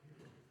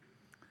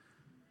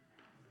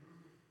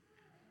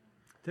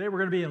Today we're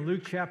going to be in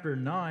Luke chapter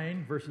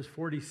 9, verses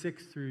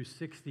 46 through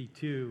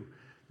 62,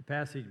 the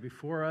passage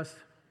before us.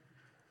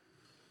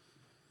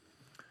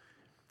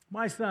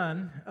 My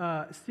son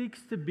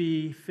seeks to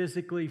be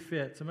physically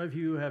fit. Some of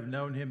you have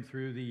known him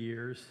through the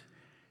years.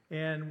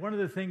 And one of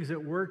the things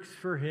that works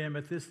for him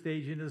at this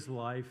stage in his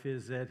life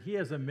is that he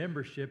has a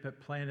membership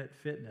at Planet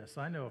Fitness.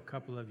 I know a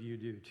couple of you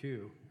do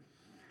too.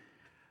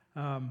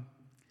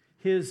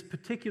 His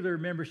particular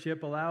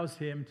membership allows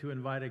him to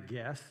invite a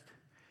guest.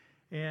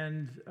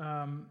 And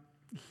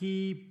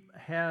he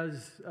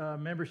has a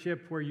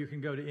membership where you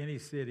can go to any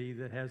city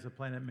that has a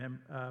Planet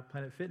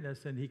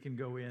Fitness, and he can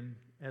go in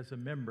as a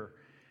member.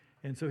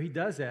 And so he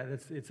does that.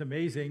 It's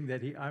amazing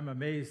that I'm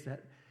amazed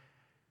that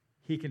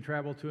he can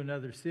travel to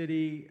another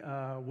city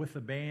with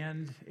a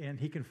band, and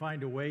he can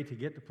find a way to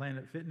get to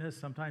Planet Fitness.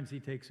 Sometimes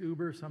he takes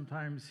Uber.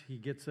 Sometimes he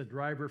gets a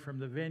driver from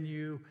the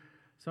venue.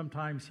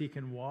 Sometimes he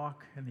can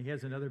walk, and he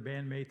has another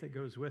bandmate that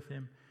goes with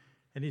him.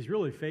 And he's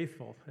really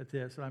faithful at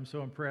this, and I'm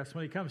so impressed.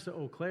 When he comes to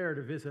Eau Claire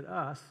to visit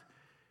us,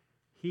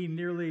 he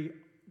nearly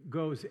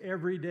goes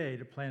every day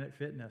to Planet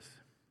Fitness.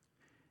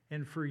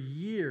 And for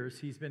years,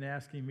 he's been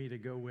asking me to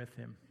go with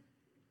him.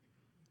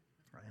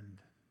 And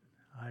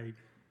I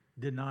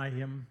deny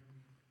him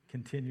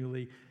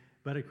continually.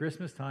 But at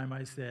Christmas time,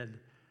 I said,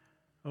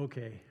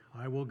 okay,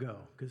 I will go.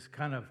 Because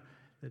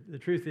the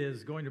truth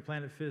is, going to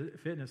Planet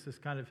Fitness is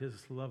kind of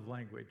his love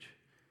language.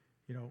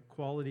 You know,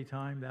 quality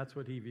time, that's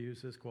what he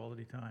views as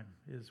quality time,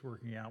 is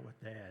working out with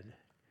Dad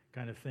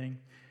kind of thing.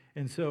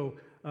 And so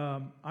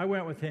I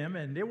went with him,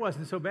 and it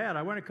wasn't so bad.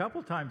 I went a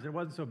couple times. It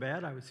wasn't so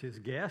bad. I was his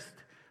guest.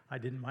 I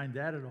didn't mind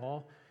that at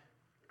all.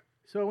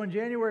 So when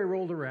January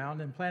rolled around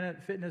and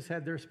Planet Fitness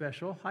had their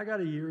special, I got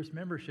a year's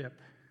membership.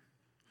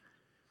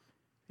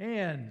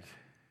 And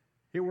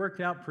it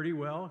worked out pretty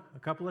well. A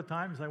couple of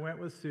times I went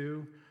with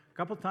Sue. A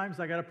couple of times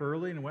I got up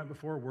early and went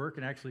before work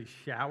and actually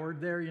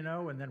showered there,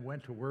 and then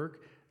went to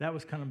work. That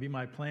was kind of be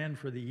my plan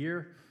for the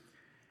year.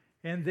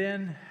 And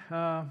then,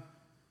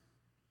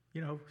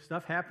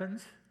 stuff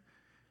happens.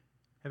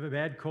 Have a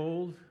bad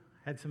cold,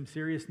 had some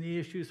serious knee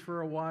issues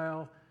for a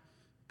while,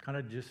 kind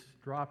of just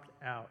dropped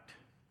out.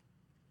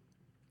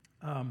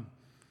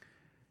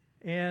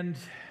 And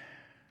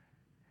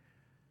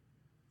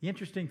the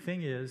interesting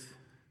thing is,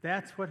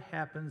 that's what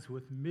happens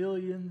with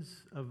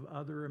millions of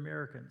other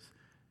Americans.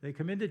 They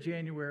come into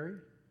January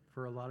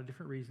for a lot of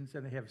different reasons,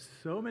 and they have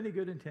so many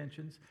good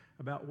intentions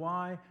about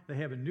why they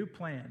have a new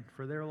plan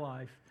for their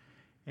life,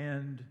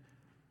 and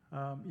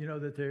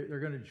that they're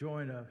going to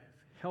join a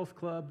health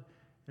club.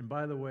 And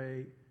by the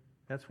way,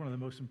 that's one of the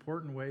most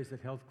important ways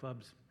that health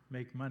clubs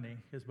make money,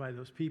 is by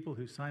those people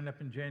who sign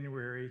up in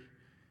January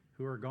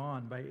who are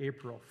gone by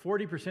April.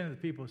 40% of the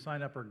people who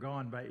sign up are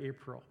gone by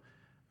April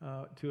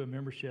to a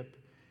membership.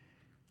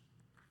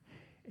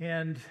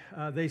 And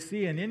they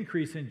see an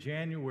increase in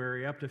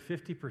January, up to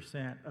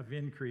 50% of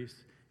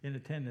increase in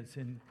attendance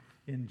in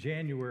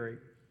January.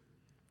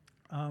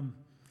 If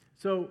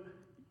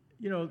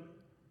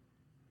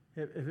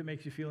it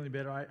makes you feel any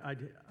better,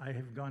 I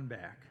have gone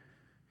back.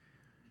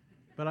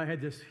 But I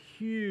had this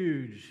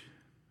huge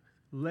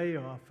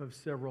layoff of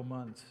several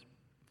months.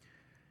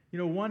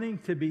 Wanting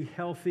to be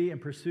healthy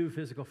and pursue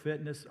physical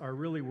fitness are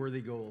really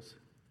worthy goals.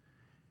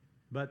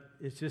 But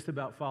it's just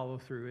about follow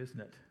through,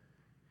 isn't it?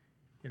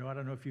 I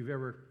don't know if you've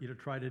ever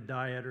tried a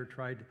diet or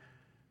tried,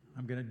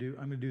 I'm going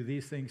to do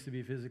these things to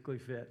be physically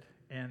fit,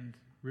 and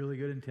really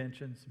good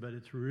intentions, but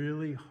it's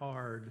really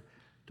hard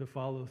to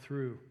follow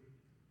through.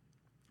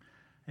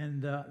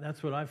 And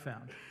that's what I've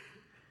found.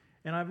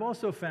 And I've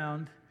also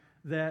found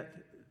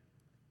that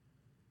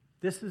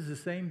this is the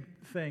same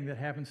thing that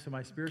happens to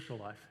my spiritual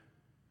life.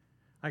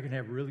 I can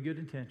have really good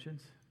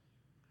intentions.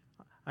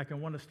 I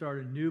can want to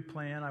start a new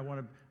plan. I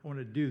want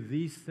to do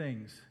these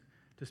things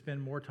to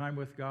spend more time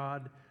with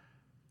God.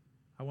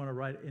 I want to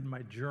write in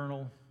my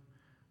journal.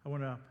 I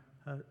want to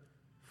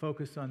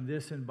focus on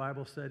this in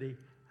Bible study.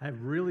 I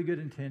have really good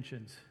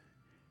intentions.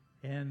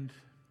 And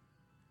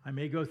I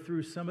may go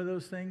through some of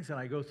those things, and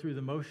I go through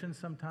the motions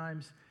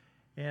sometimes.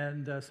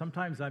 And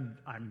sometimes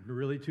I'm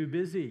really too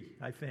busy,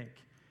 I think.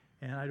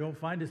 And I don't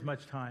find as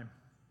much time.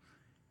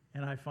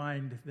 And I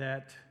find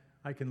that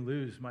I can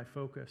lose my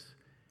focus.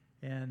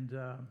 And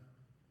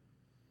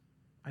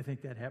I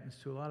think that happens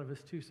to a lot of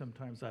us too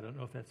sometimes. I don't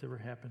know if that's ever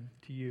happened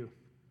to you.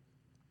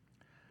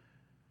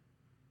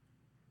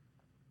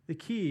 The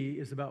key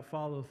is about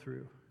follow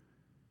through.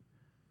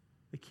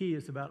 The key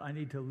is about I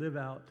need to live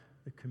out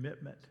the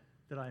commitment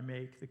that I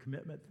make, the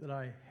commitment that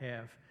I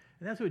have.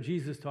 And that's what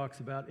Jesus talks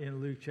about in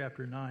Luke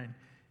chapter 9,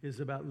 is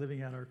about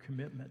living out our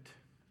commitment.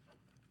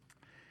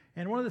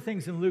 And one of the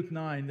things in Luke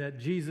 9 that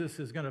Jesus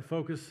is going to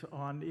focus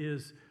on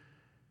is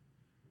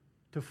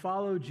to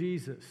follow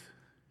Jesus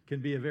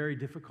can be a very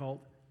difficult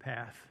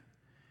path.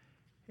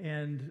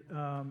 And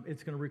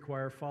it's going to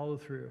require follow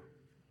through.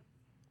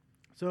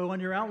 So on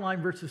your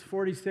outline, verses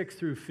 46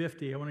 through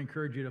 50, I want to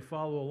encourage you to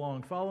follow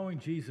along. Following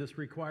Jesus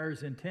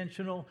requires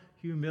intentional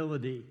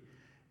humility.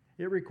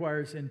 It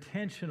requires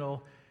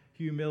intentional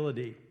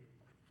humility.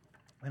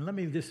 And let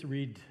me just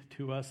read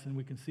to us, and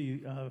we can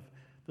see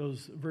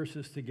those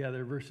verses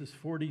together, verses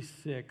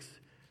 46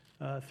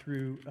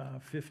 through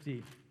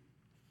 50.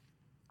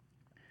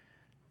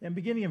 And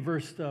beginning in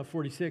verse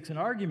 46, an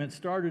argument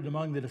started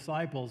among the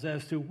disciples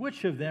as to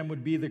which of them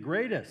would be the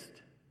greatest.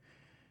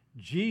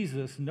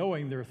 Jesus,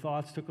 knowing their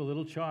thoughts, took a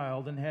little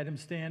child and had him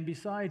stand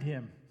beside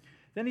him.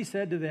 Then he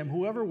said to them,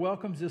 "Whoever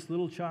welcomes this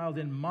little child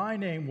in my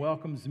name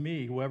welcomes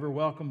me. Whoever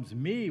welcomes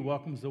me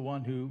welcomes the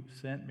one who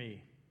sent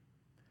me.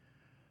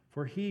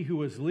 For he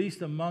who is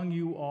least among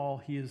you all,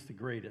 he is the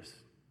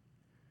greatest."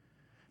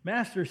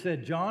 "Master,"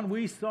 said John,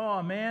 "we saw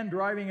a man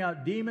driving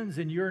out demons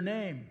in your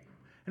name,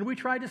 and we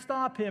tried to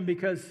stop him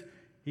because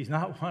he's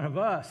not one of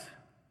us."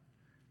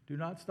 "Do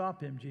not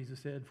stop him," Jesus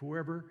said, "for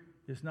whoever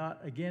is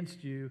not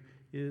against you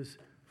is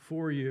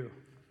for you."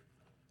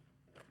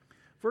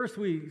 First,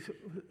 we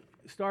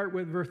start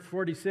with verse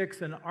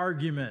 46, an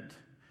argument.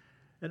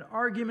 An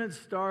argument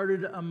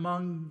started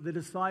among the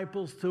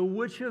disciples to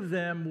which of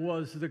them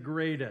was the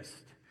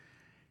greatest.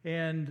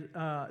 And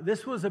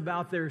this was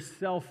about their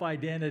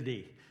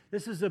self-identity.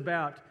 This is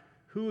about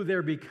who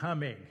they're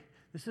becoming.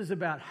 This is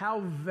about how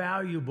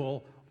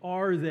valuable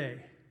are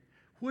they.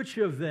 Which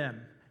of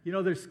them,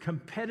 there's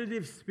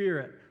competitive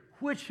spirit.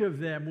 Which of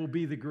them will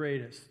be the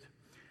greatest?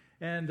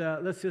 And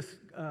let's just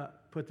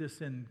put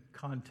this in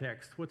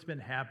context. What's been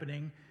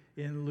happening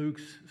in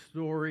Luke's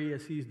story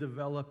as he's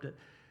developed it?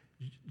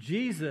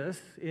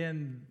 Jesus,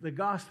 in the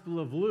Gospel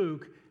of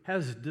Luke,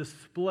 has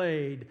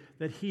displayed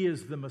that he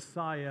is the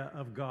Messiah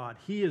of God.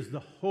 He is the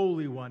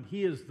Holy One.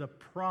 He is the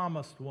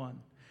promised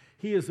one.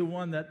 He is the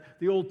one that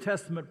the Old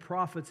Testament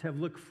prophets have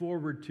looked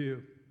forward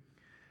to.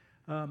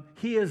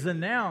 He has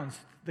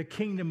announced the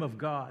kingdom of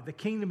God. The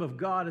kingdom of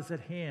God is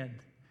at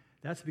hand.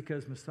 That's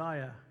because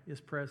Messiah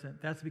is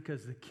present. That's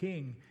because the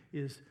King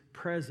is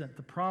present,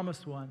 the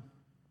promised one.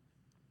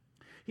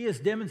 He has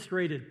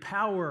demonstrated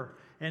power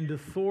and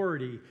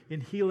authority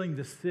in healing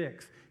the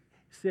sick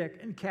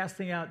and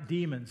casting out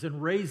demons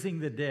and raising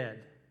the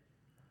dead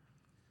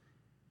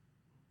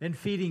and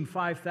feeding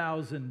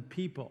 5,000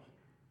 people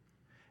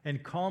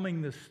and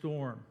calming the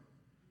storm.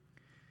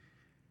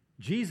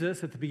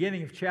 Jesus, at the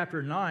beginning of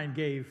chapter 9,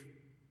 gave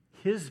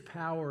his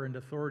power and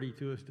authority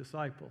to his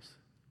disciples.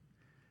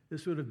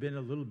 This would have been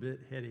a little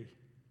bit heady.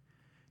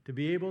 To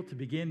be able to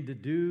begin to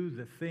do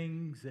the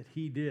things that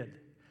he did,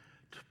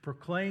 to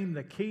proclaim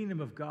the kingdom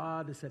of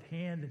God is at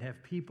hand and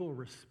have people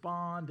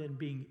respond and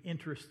being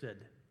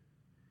interested.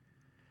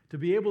 To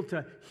be able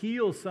to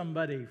heal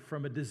somebody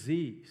from a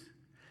disease.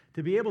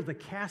 To be able to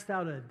cast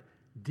out a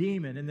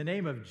demon in the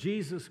name of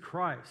Jesus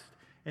Christ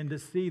and to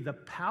see the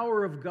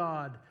power of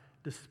God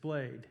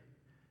displayed.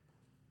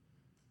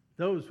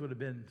 Those would have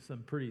been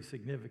some pretty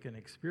significant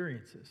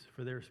experiences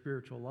for their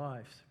spiritual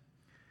lives.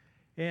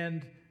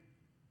 And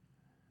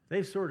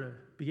they sort of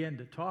began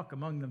to talk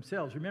among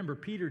themselves. Remember,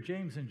 Peter,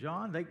 James, and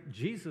John,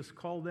 Jesus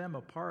called them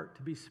apart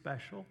to be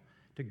special,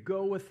 to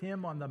go with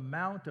him on the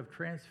Mount of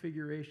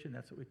Transfiguration.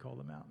 That's what we call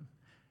the mountain.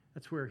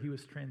 That's where he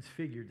was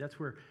transfigured. That's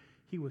where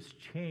he was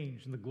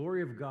changed. And the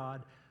glory of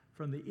God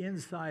from the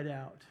inside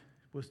out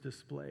was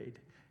displayed.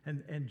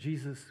 And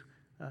Jesus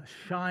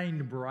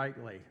shined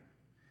brightly.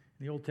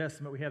 In the Old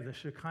Testament, we have the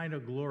Shekinah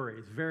glory.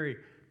 It's very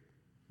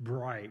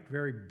bright,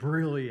 very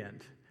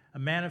brilliant, a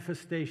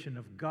manifestation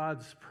of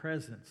God's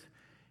presence.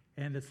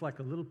 And it's like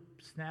a little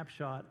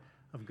snapshot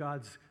of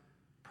God's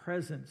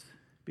presence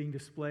being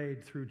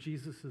displayed through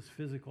Jesus'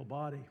 physical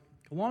body.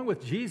 Along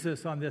with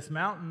Jesus on this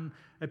mountain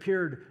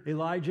appeared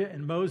Elijah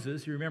and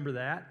Moses, you remember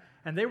that?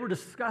 And they were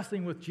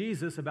discussing with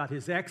Jesus about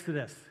his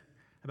exodus,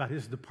 about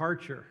his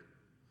departure.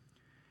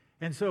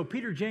 And so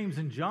Peter, James,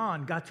 and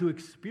John got to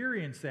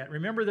experience that.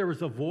 Remember, there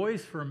was a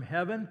voice from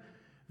heaven,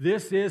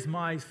 "This is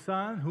my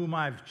Son whom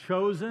I've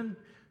chosen.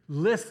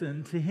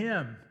 Listen to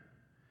him."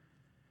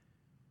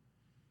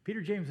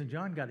 Peter, James, and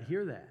John got to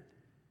hear that.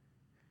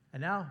 And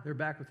now they're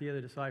back with the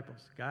other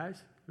disciples.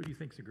 "Guys, who do you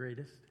think's the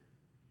greatest?"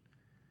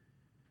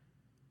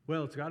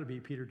 Well, it's got to be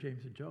Peter,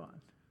 James, and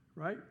John,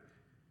 right?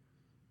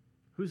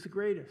 Who's the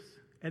greatest?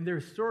 And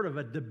there's sort of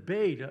a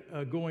debate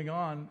going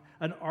on,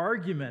 an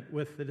argument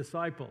with the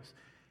disciples.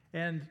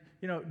 And,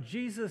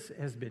 Jesus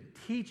has been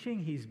teaching,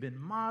 he's been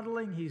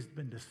modeling, he's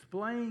been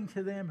displaying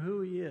to them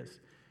who he is.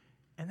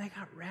 And they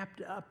got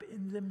wrapped up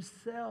in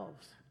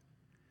themselves.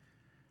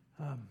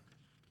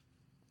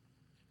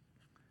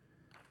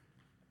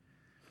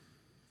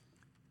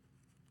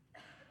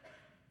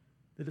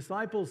 The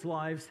disciples'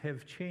 lives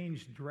have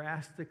changed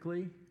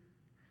drastically,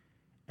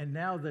 and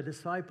now the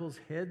disciples'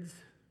 heads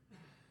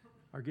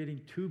are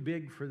getting too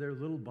big for their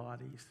little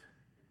bodies.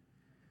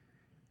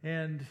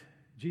 And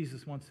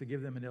Jesus wants to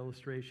give them an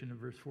illustration in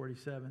verse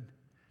 47.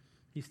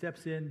 He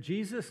steps in.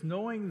 Jesus,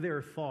 knowing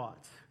their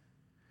thoughts,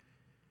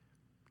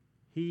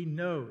 he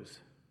knows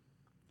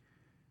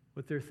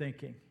what they're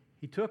thinking.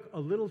 He took a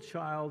little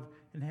child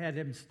and had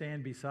him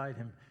stand beside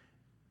him.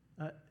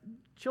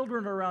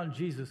 Children are around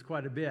Jesus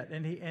quite a bit,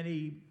 and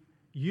he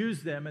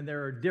used them, and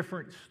there are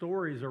different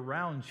stories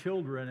around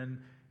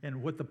children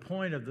and what the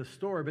point of the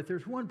story, but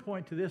there's one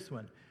point to this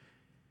one.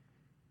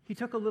 He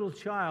took a little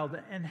child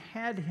and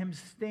had him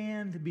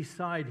stand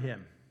beside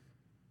him.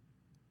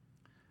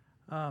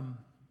 And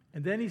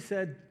then he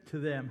said to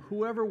them,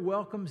 "Whoever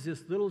welcomes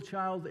this little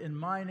child in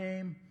my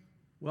name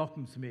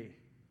welcomes me.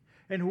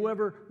 And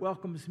whoever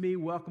welcomes me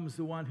welcomes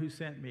the one who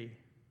sent me."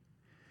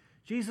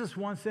 Jesus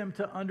wants them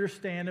to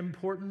understand an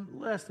important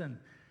lesson.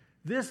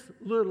 This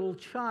little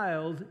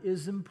child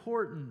is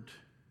important.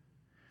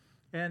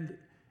 And,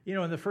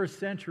 in the first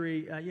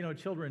century,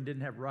 children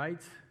didn't have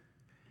rights.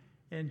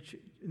 And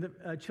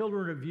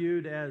children are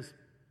viewed as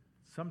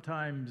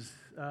sometimes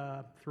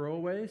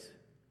throwaways.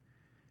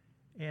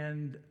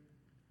 And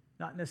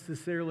not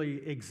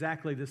necessarily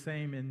exactly the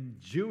same in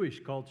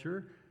Jewish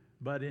culture,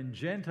 but in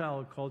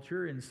Gentile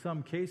culture, in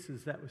some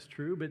cases that was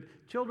true. But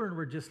children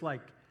were just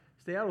like,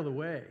 stay out of the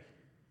way.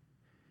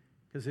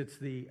 Because it's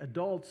the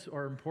adults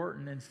are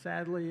important, and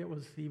sadly, it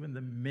was even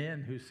the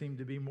men who seemed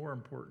to be more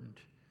important.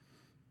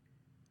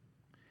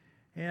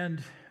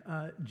 And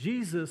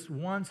Jesus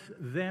wants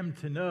them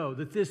to know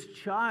that this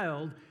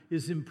child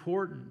is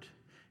important.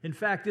 In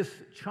fact, this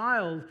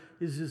child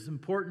is as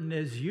important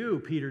as you,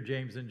 Peter,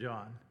 James, and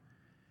John.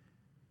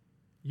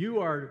 You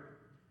are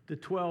the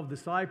 12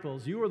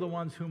 disciples. You are the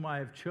ones whom I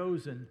have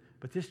chosen.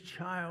 But this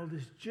child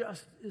is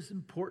just as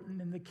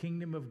important in the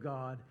kingdom of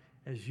God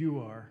as you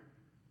are.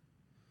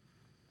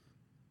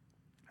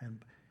 And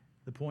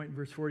the point in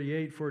verse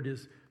 48, "For it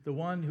is the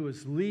one who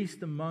is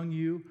least among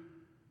you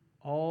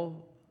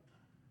all,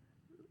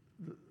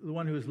 the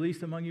one who is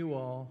least among you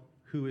all,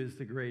 who is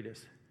the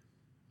greatest."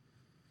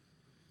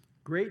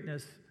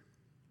 Greatness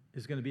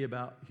is going to be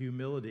about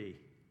humility.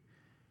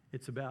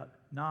 It's about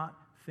not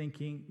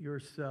thinking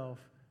yourself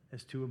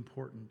as too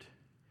important.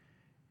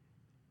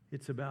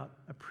 It's about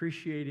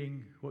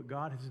appreciating what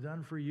God has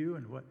done for you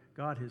and what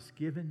God has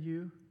given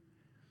you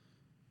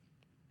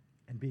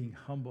and being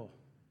humble.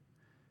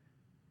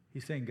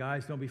 He's saying,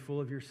 guys, don't be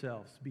full of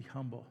yourselves. Be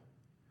humble.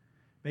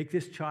 Make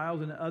this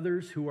child and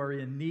others who are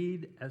in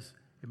need as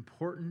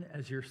important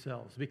as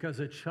yourselves, because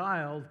a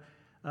child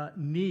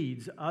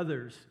needs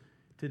others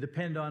to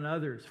depend on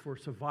others for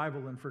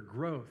survival and for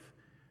growth.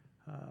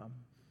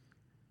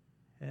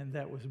 And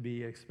that would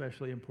be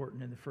especially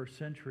important in the first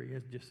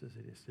century, just as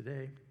it is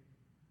today.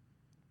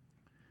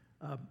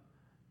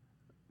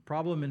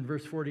 Problem in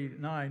verse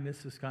 49,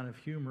 this is kind of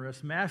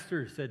humorous.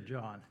 "Master," said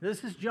John.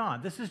 This is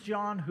John. This is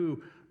John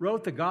who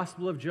wrote the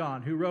Gospel of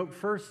John, who wrote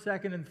 1st,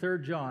 2nd, and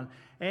 3rd John,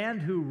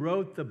 and who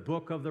wrote the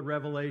book of the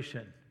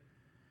Revelation.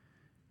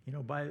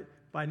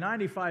 By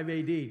 95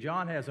 AD,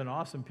 John has an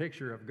awesome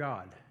picture of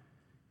God.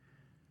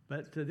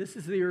 But this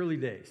is the early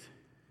days.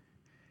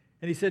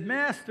 And he said,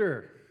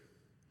 "Master,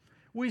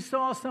 we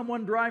saw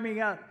someone driving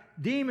out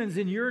demons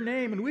in your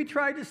name, and we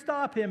tried to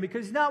stop him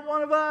because he's not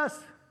one of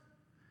us."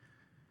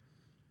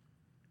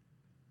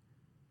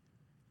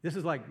 This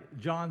is like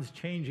John's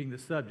changing the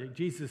subject.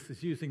 Jesus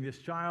is using this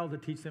child to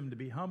teach them to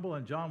be humble,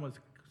 and John was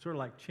sort of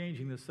like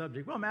changing the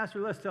subject. "Well, Master,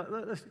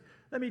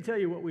 let me tell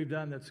you what we've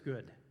done that's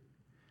good."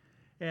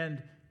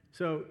 And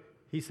so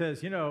he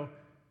says,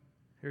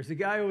 there's a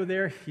guy over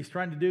there. He's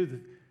trying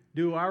to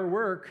do our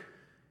work,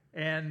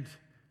 and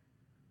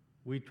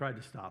we tried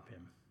to stop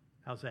him.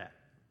 How's that?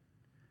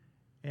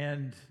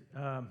 And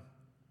that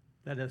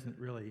doesn't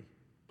really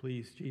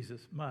please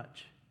Jesus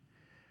much.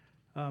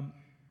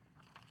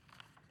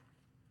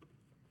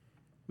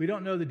 We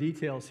don't know the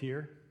details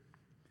here.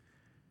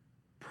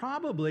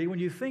 Probably, when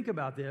you think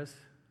about this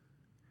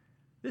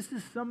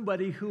is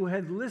somebody who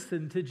had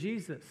listened to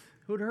Jesus,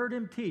 who had heard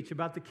him teach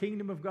about the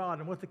kingdom of God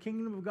and what the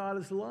kingdom of God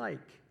is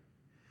like.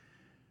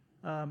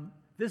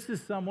 This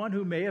is someone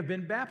who may have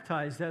been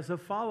baptized as a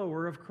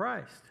follower of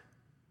Christ.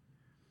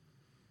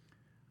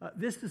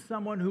 This is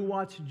someone who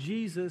watched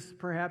Jesus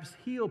perhaps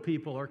heal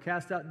people or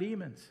cast out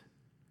demons.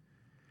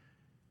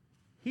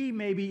 He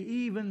maybe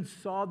even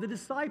saw the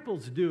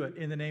disciples do it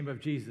in the name of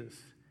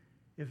Jesus.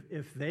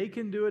 If they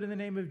can do it in the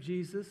name of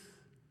Jesus,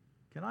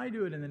 can I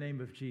do it in the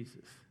name of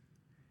Jesus?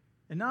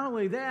 And not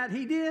only that,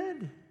 he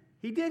did.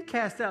 He did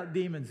cast out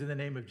demons in the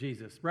name of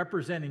Jesus,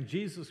 representing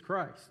Jesus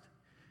Christ.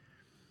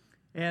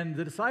 And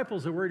the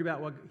disciples are worried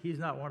about, he's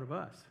not one of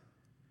us.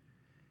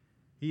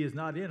 He is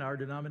not in our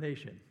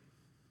denomination.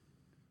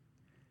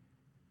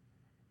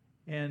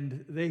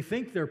 And they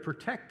think they're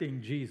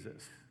protecting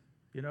Jesus,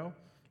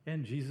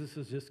 And Jesus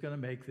is just going to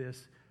make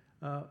this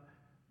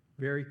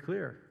very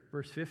clear.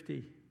 Verse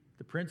 50,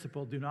 the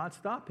principle, "Do not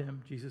stop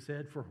him," Jesus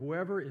said, "for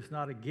whoever is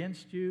not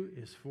against you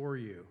is for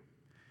you."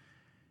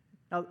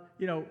 Now,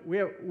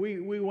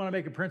 we want to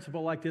make a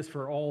principle like this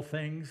for all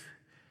things.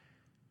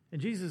 And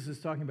Jesus is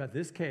talking about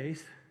this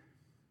case.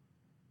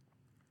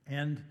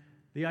 And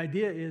the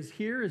idea is,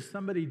 here is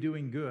somebody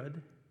doing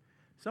good,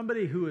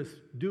 somebody who is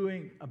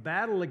doing a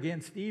battle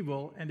against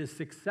evil and is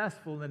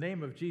successful in the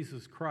name of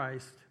Jesus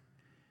Christ.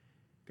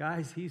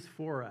 Guys, he's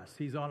for us.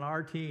 He's on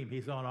our team.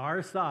 He's on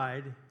our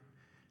side.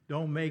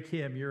 Don't make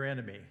him your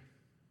enemy.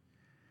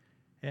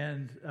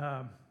 And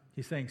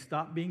he's saying,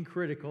 stop being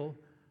critical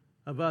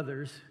of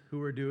others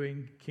who are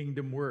doing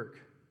kingdom work.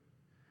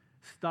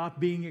 Stop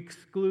being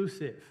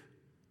exclusive.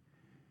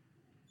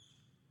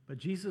 But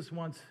Jesus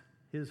wants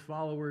his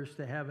followers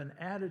to have an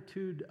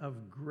attitude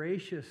of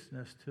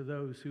graciousness to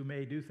those who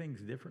may do things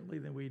differently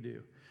than we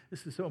do.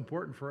 This is so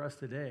important for us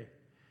today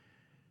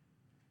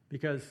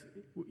because,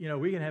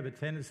 we can have a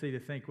tendency to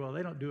think, well,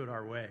 they don't do it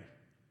our way.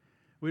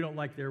 We don't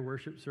like their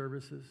worship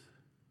services,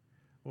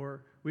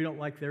 or we don't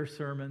like their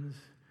sermons,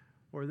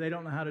 or they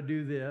don't know how to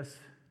do this.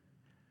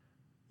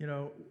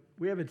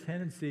 We have a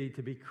tendency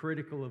to be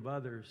critical of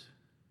others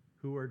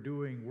who are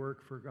doing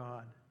work for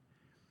God.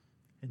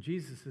 And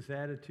Jesus'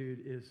 attitude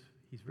is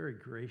he's very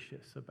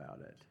gracious about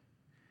it.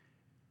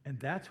 And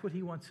that's what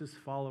he wants his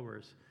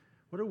followers.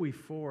 What are we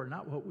for,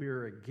 not what we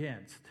are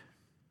against?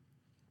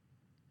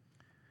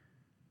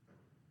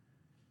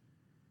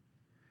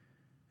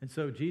 And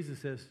so Jesus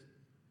says,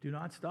 do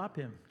not stop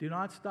him. Do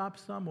not stop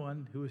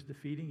someone who is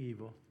defeating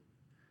evil.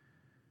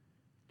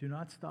 Do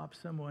not stop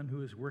someone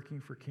who is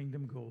working for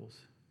kingdom goals.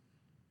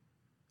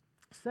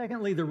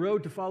 Secondly, the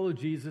road to follow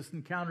Jesus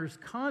encounters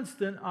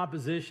constant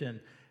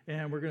opposition.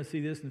 And we're going to see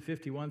this in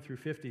 51 through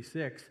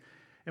 56.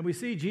 And we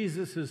see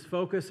Jesus'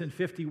 focus in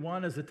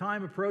 51 as the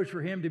time approached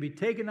for him to be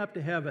taken up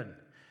to heaven.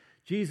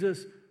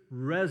 Jesus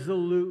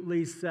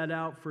resolutely set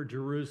out for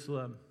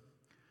Jerusalem.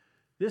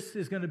 This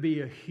is going to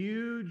be a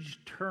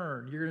huge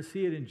turn. You're going to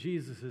see it in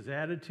Jesus'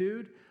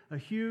 attitude, a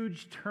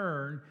huge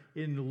turn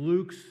in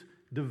Luke's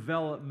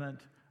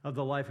development of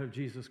the life of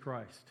Jesus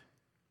Christ.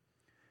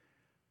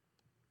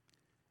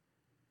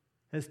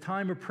 As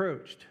time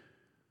approached,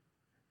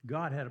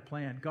 God had a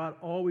plan. God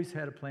always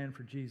had a plan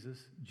for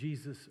Jesus.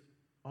 Jesus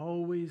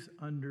always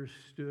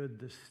understood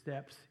the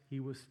steps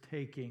he was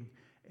taking,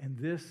 and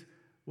this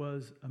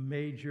was a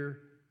major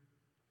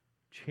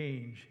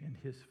change in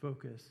his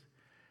focus.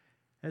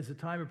 As the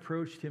time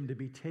approached him to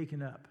be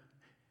taken up,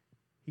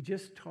 he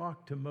just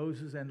talked to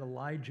Moses and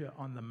Elijah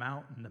on the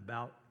mountain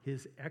about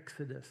his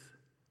exodus.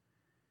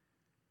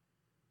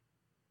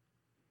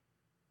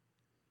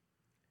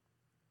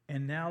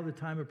 And now the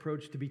time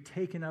approached to be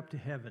taken up to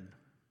heaven.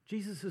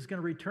 Jesus is going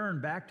to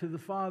return back to the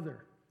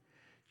Father.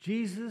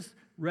 Jesus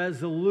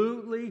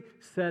resolutely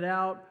set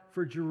out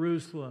for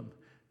Jerusalem.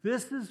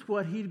 This is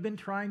what he'd been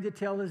trying to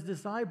tell his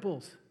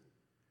disciples.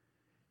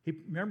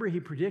 Remember,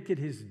 he predicted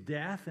his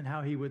death and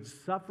how he would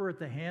suffer at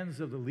the hands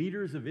of the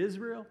leaders of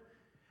Israel.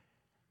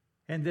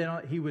 And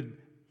then he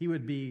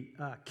would be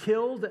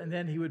killed, and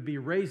then he would be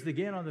raised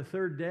again on the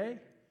third day.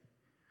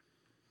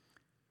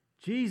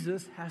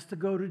 Jesus has to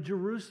go to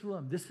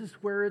Jerusalem. This is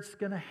where it's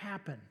going to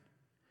happen.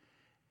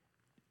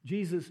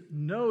 Jesus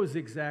knows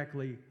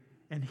exactly,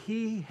 and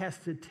he has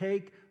to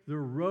take the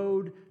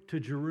road to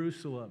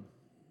Jerusalem.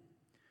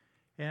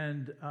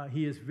 And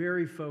he is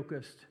very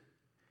focused.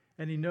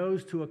 And he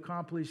knows to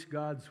accomplish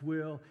God's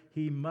will,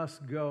 he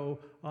must go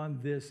on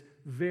this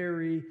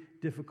very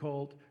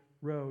difficult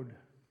road.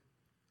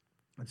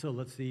 And so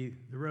let's see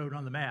the road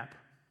on the map.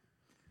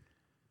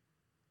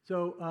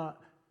 So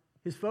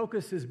his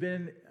focus has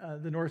been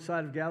the north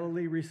side of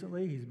Galilee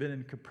recently. He's been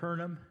in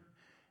Capernaum.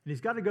 And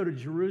he's got to go to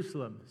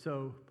Jerusalem,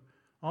 so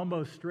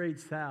almost straight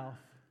south.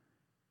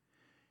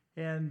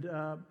 And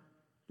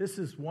this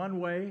is one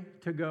way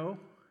to go.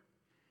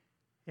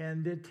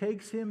 And it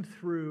takes him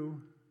through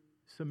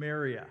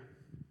Samaria.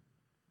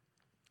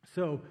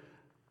 So,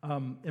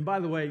 and by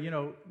the way,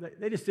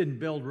 they just didn't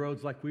build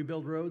roads like we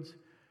build roads.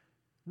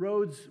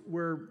 Roads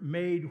were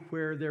made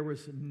where there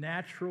was a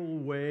natural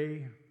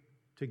way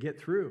to get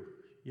through.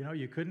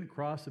 You couldn't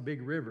cross a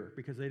big river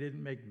because they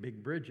didn't make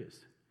big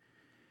bridges.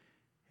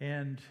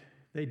 And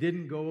they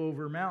didn't go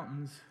over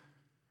mountains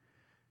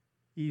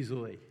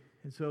easily.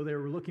 And so they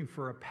were looking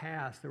for a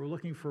pass. They were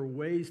looking for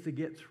ways to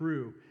get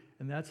through.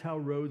 And that's how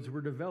roads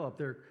were developed.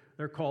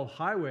 They're called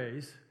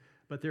highways,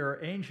 but there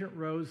are ancient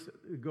roads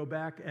that go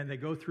back, and they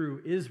go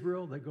through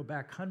Israel. They go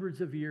back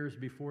hundreds of years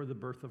before the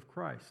birth of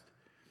Christ.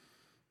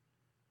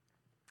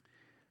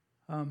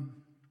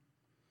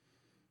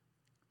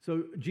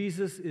 So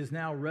Jesus is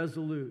now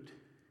resolute.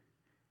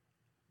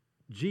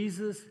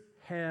 Jesus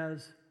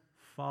has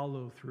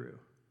follow-through.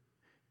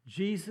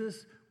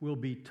 Jesus will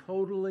be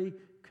totally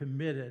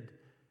committed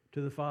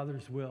to the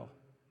Father's will.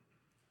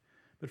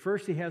 But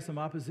first he has some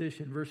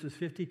opposition, verses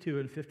 52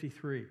 and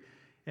 53.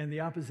 And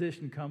the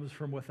opposition comes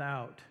from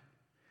without.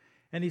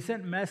 And he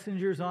sent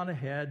messengers on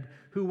ahead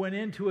who went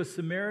into a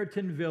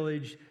Samaritan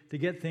village to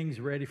get things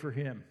ready for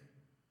him.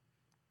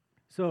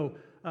 So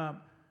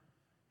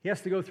he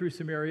has to go through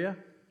Samaria.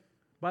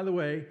 By the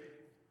way,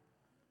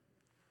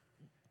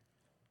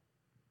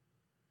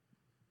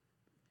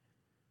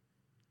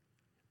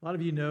 a lot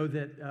of you know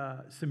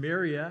that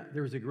Samaria,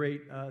 there was a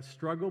great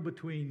struggle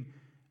between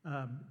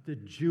the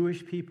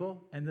Jewish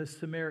people and the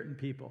Samaritan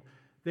people.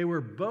 They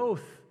were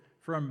both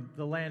from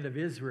the land of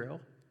Israel.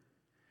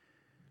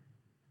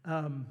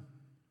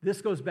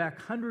 This goes back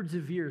hundreds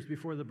of years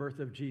before the birth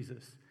of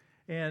Jesus.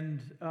 And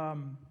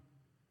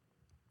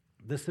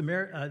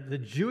the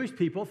Jewish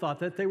people thought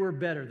that they were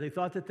better. They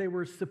thought that they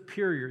were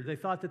superior. They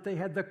thought that they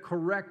had the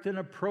correct and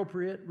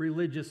appropriate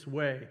religious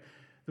way,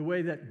 the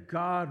way that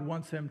God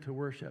wants them to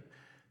worship.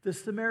 The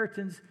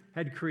Samaritans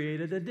had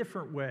created a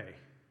different way.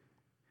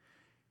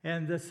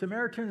 And the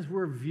Samaritans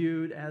were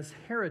viewed as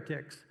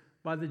heretics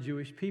by the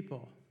Jewish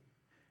people.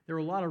 There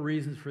were a lot of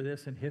reasons for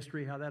this in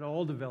history, how that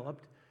all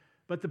developed.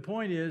 But the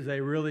point is, they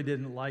really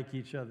didn't like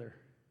each other.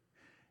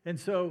 And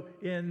so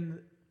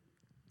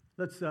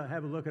let's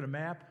have a look at a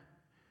map.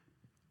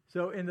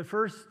 So in the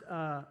first,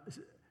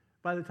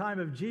 by the time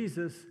of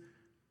Jesus,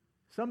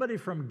 somebody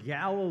from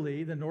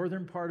Galilee, the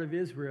northern part of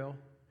Israel,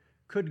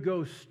 could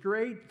go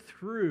straight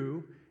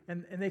through,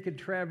 and they could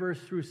traverse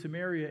through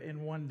Samaria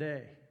in one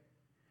day.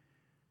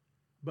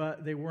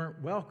 But they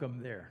weren't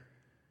welcome there.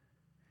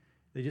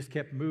 They just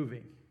kept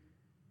moving.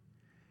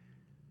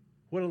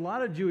 What a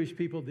lot of Jewish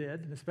people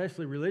did, and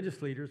especially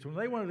religious leaders, when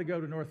they wanted to go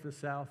to north to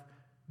south,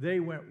 they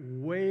went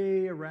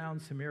way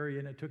around Samaria,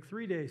 and it took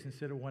 3 days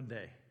instead of 1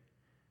 day.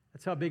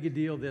 That's how big a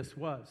deal this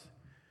was.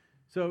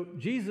 So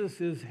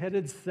Jesus is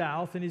headed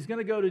south, and he's going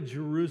to go to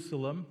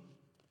Jerusalem,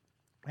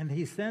 and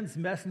he sends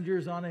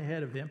messengers on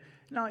ahead of him.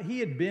 Now, he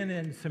had been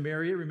in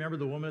Samaria. Remember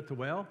the woman at the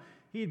well?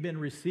 He had been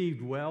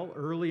received well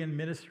early in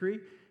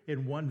ministry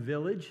in one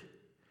village.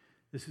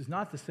 This is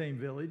not the same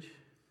village.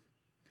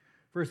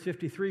 Verse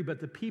 53, but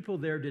the people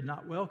there did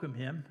not welcome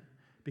him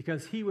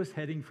because he was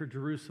heading for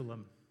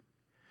Jerusalem.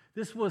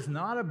 This was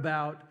not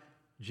about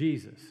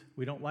Jesus.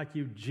 We don't like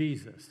you,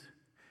 Jesus.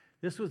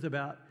 This was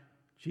about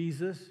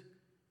Jesus,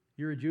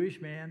 you're a Jewish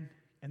man,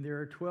 and there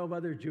are 12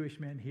 other Jewish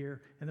men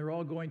here, and they're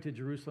all going to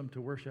Jerusalem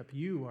to worship.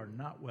 You are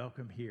not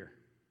welcome here.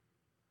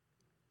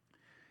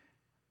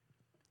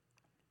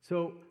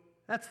 So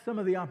that's some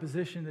of the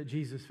opposition that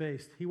Jesus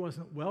faced. He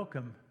wasn't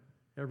welcome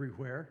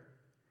everywhere.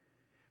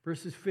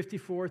 Verses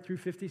 54 through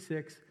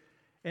 56.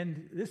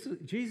 And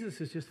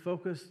Jesus is just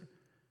focused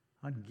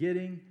on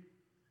getting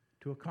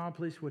to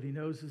accomplish what he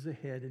knows is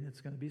ahead, and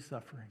it's going to be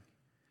suffering.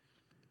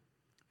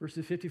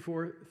 Verses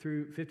 54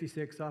 through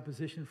 56,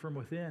 opposition from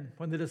within.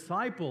 When the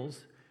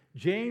disciples,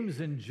 James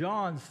and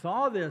John,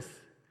 saw this,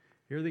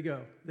 here they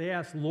go. They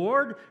asked,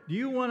 Lord, do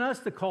you want us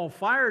to call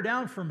fire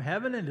down from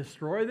heaven and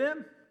destroy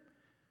them?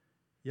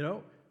 You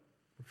know,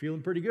 we're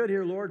feeling pretty good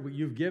here, Lord.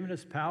 You've given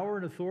us power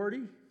and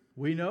authority.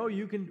 We know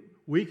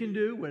we can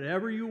do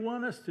whatever you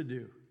want us to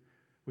do.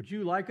 Would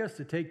you like us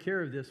to take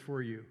care of this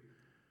for you?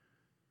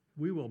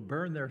 We will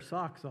burn their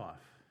socks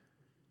off.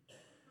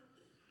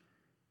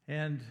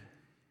 And,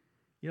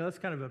 you know, that's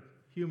kind of a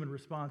human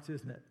response,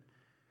 isn't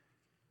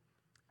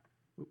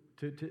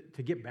it?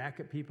 To get back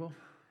at people,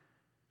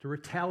 to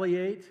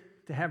retaliate,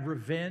 to have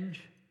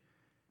revenge,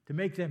 to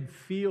make them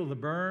feel the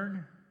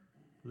burn,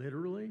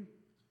 literally.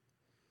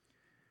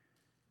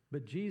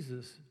 But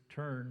Jesus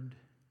turned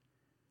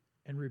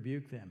and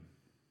rebuked them.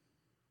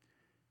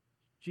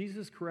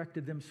 Jesus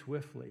corrected them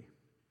swiftly.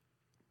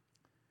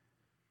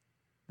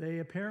 They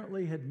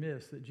apparently had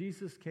missed that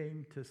Jesus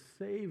came to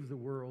save the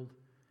world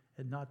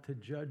and not to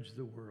judge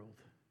the world.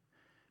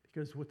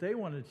 Because what they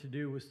wanted to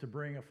do was to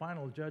bring a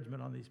final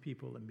judgment on these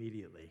people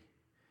immediately.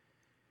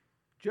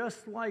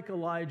 Just like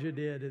Elijah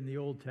did in the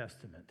Old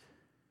Testament.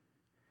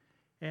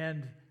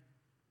 And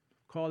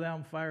call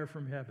down fire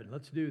from heaven.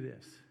 Let's do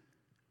this.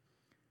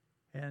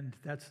 And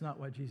that's not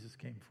what Jesus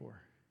came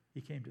for.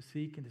 He came to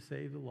seek and to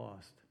save the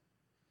lost.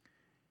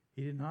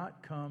 He did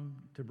not come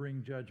to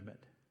bring judgment.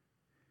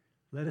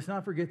 Let us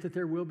not forget that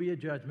there will be a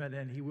judgment,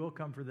 and he will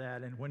come for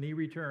that. And when he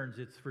returns,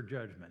 it's for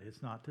judgment.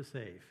 It's not to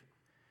save.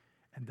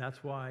 And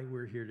that's why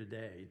we're here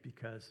today,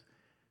 because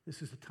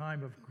this is a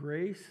time of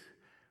grace.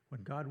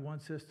 When God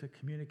wants us to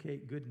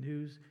communicate good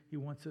news, he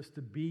wants us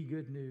to be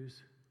good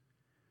news.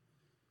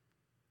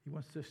 He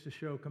wants us to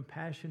show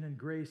compassion and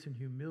grace and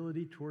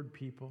humility toward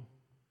people.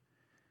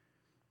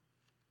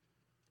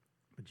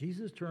 But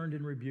Jesus turned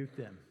and rebuked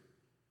them.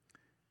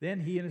 Then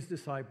he and his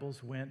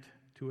disciples went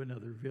to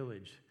another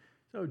village.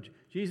 So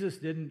Jesus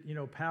didn't,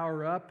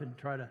 power up and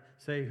try to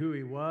say who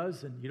he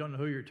was, and you don't know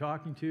who you're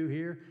talking to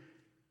here.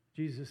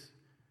 Jesus,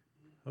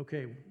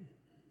 okay,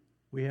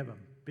 we have a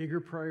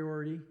bigger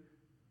priority.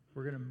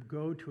 We're going to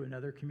go to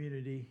another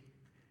community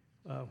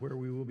where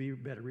we will be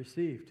better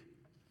received.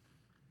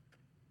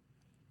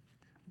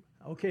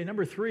 Okay,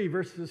 number 3,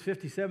 verses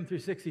 57 through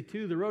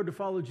 62. The road to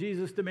follow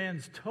Jesus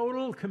demands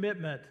total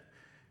commitment.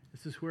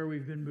 This is where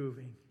we've been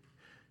moving.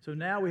 So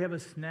now we have a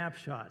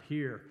snapshot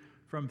here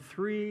from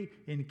 3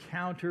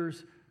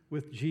 encounters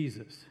with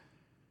Jesus.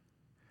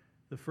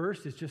 The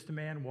first is just a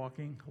man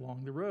walking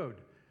along the road.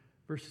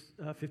 Verse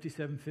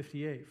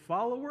 57-58.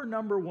 Follower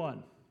number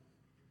 1.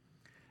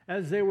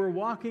 As they were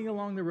walking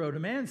along the road, a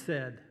man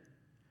said,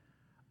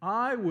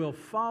 I will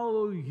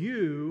follow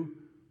you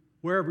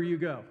wherever you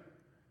go.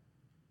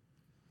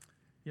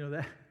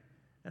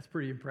 That's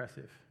pretty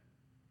impressive.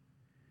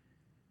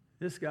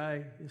 This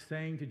guy is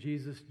saying to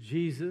Jesus,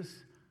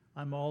 Jesus,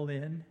 I'm all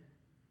in.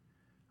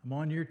 I'm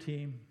on your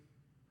team.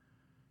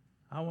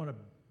 I want to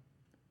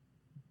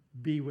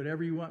be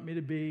whatever you want me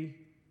to be,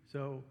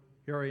 so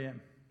here I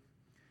am.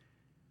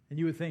 And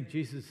you would think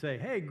Jesus would say,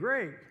 hey,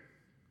 great.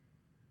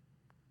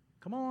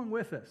 Come along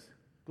with us.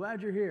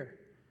 Glad you're here.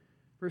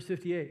 Verse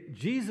 58,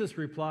 Jesus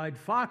replied,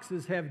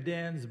 foxes have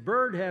dens,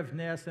 birds have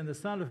nests, and the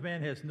Son of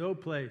Man has no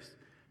place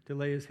to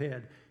lay his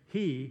head.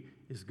 He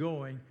is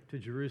going to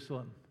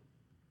Jerusalem,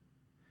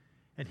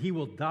 and he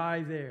will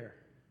die there.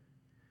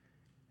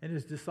 and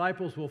his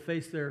disciples will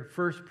face their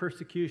first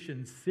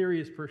persecution,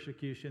 serious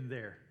persecution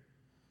there.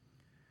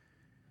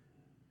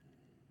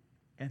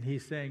 And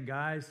he's saying,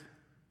 guys,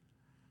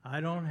 I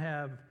don't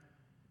have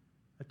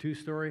a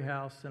 2-story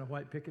house and a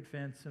white picket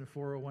fence and a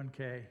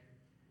 401k,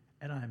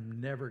 and I'm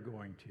never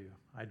going to.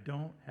 I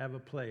don't have a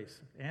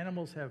place.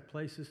 Animals have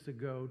places to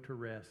go to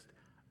rest.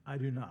 I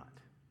do not.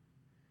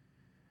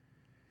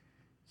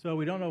 So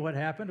we don't know what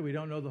happened. We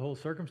don't know the whole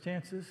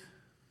circumstances.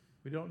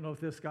 We don't know if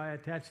this guy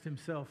attached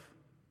himself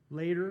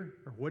later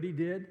or what he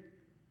did.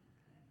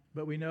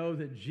 But we know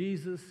that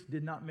Jesus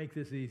did not make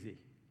this easy.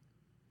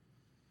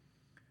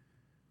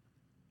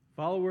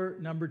 Follower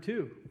number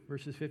 2,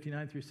 verses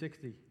 59 through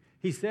 60.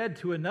 He said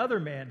to another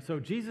man, so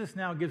Jesus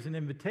now gives an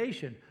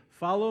invitation,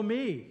 follow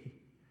me.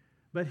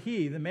 But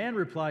he, the man,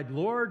 replied,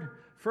 Lord,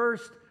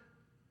 first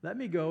let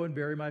me go and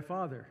bury my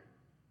father.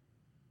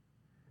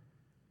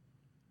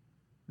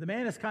 The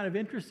man is kind of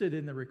interested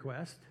in the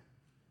request,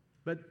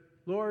 but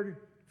Lord,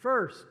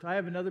 first, I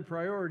have another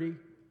priority.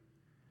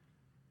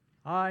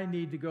 I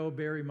need to go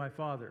bury my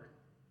father.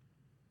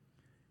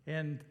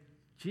 And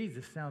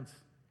Jesus sounds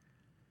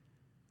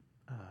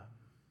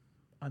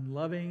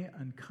unloving,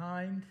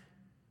 unkind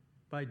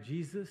by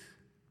Jesus.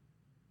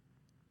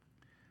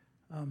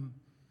 The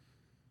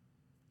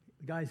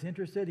guy's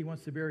interested. He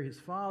wants to bury his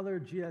father.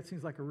 Gee, that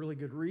seems like a really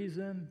good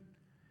reason.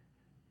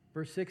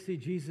 Verse 60,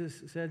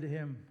 Jesus said to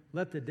him,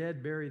 let the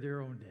dead bury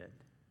their own dead.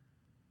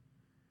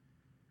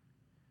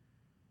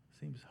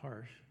 Seems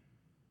harsh.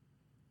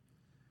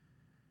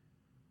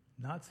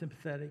 Not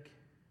sympathetic.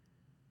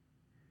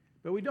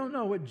 But we don't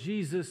know what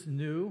Jesus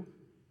knew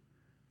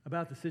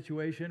about the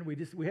situation.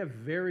 We have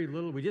very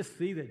little. We just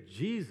see that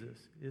Jesus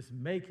is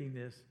making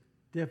this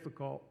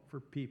difficult for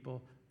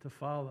people to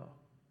follow.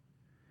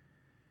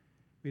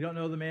 We don't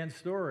know the man's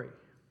story.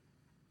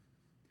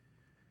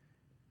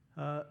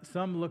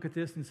 Some look at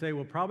this and say,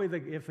 well,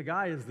 probably if the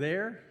guy is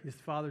there, his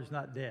father's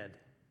not dead,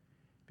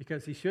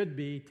 because he should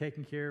be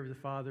taking care of the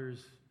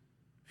father's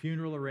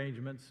funeral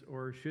arrangements,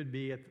 or should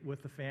be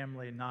with the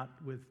family and not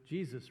with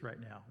Jesus right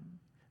now.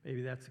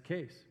 Maybe that's the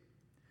case.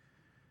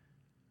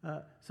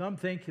 Some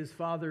think his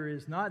father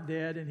is not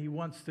dead and he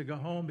wants to go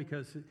home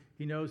because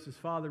he knows his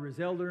father is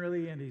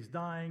elderly and he's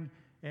dying,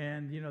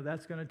 and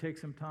that's going to take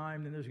some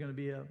time, and there's going to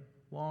be a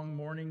long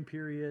mourning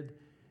period.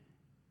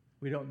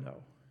 We don't know.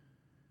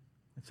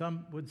 And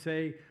some would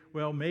say,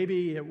 well,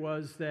 maybe it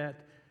was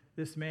that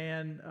this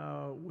man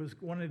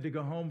wanted to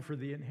go home for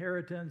the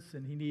inheritance,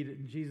 and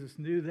and Jesus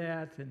knew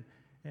that,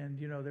 and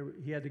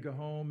he had to go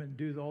home and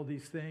do all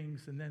these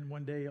things, and then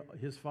one day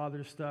his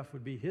father's stuff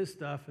would be his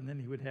stuff, and then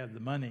he would have the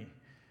money.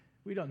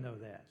 We don't know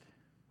that.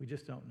 We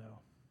just don't know.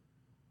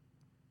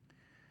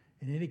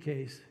 In any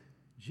case,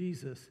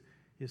 Jesus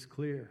is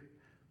clear.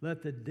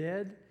 Let the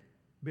dead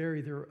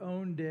bury their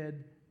own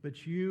dead,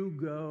 but you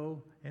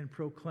go and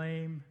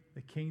proclaim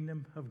the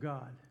kingdom of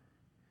God.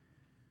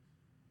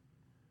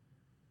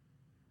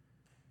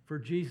 For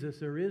Jesus,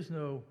 there is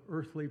no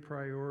earthly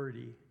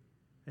priority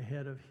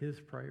ahead of his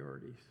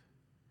priorities.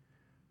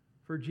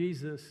 For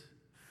Jesus,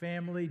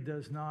 family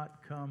does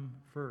not come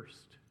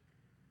first.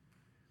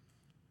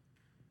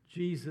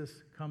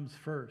 Jesus comes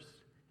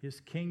first. His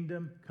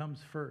kingdom comes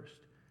first,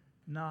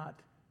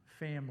 not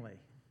family.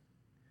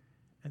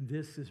 And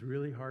this is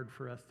really hard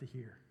for us to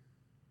hear.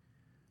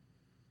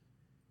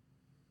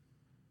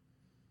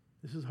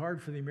 This is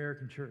hard for the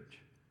American church,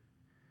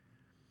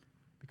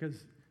 because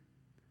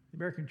the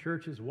American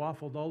church has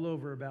waffled all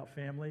over about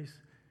families.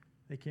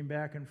 They came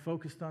back and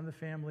focused on the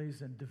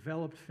families and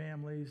developed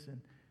families,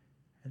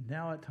 and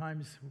now at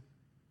times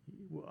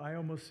I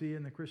almost see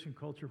in the Christian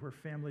culture where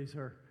families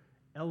are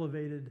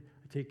elevated.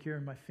 I take care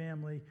of my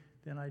family,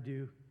 then I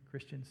do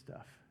Christian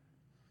stuff.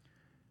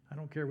 I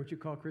don't care what you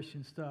call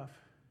Christian stuff,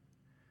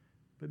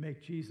 but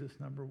make Jesus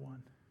number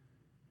one.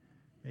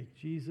 Make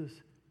Jesus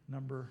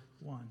number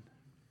one.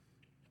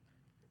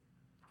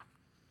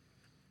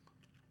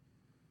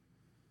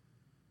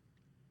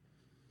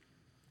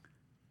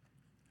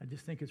 I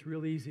just think it's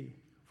real easy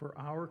for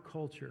our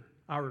culture,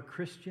 our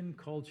Christian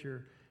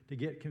culture, to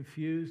get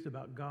confused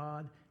about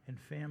God and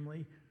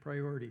family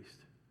priorities.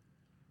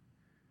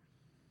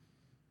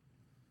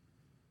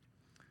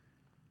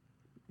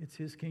 It's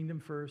his kingdom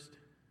first,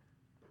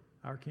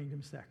 our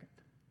kingdom second.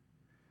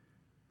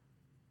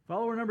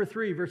 Follower number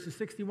 3, verses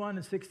 61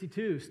 and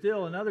 62.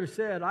 Still another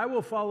said, I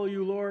will follow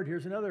you, Lord.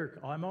 Here's another,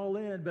 I'm all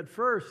in. But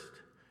first,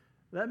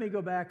 let me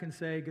go back and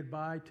say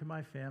goodbye to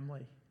my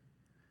family.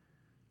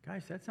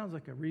 Guys, that sounds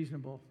like a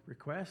reasonable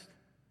request.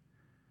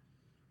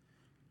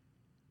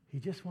 He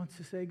just wants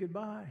to say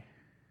goodbye.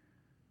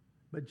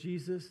 But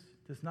Jesus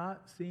does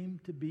not seem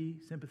to be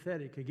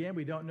sympathetic. Again,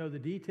 we don't know the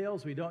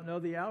details. We don't know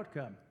the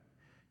outcome.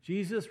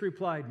 Jesus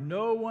replied,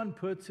 no one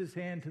puts his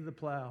hand to the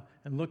plow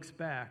and looks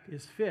back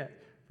is fit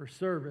for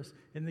service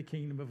in the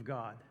kingdom of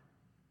God.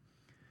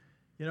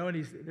 And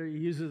he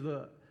uses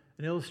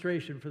an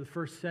illustration for the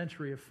first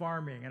century of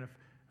farming. And a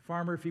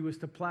farmer, if he was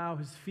to plow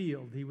his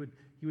field, he would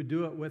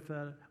do it with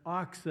an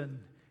oxen,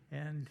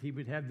 and he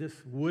would have this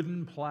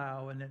wooden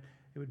plow, and it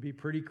would be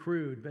pretty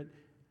crude. But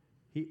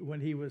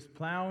when he was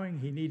plowing,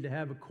 he needed to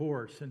have a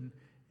course. And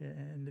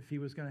if he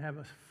was going to have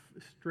a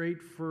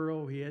straight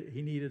furrow,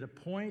 he needed a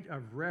point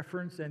of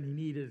reference, and he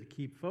needed to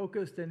keep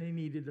focused, and he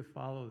needed to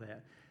follow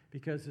that.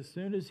 Because as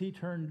soon as he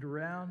turned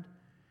around,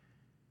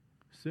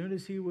 as soon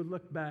as he would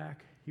look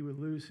back, he would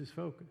lose his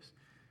focus.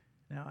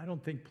 Now, I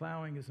don't think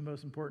plowing is the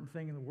most important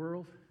thing in the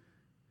world,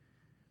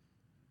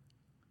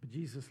 but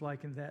Jesus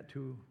likened that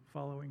to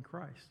following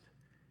Christ.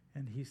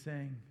 And he's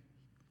saying,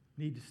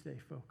 need to stay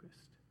focused.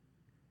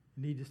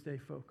 Need to stay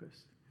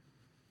focused.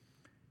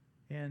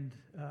 And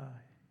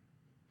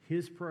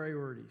his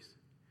priorities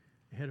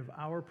ahead of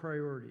our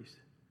priorities.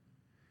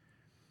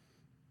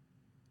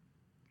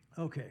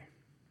 Okay.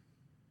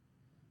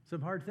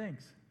 Some hard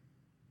things.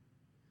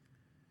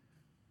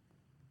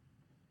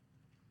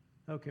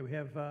 Okay, we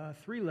have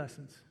 3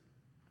 lessons.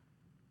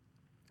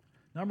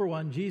 Number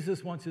 1,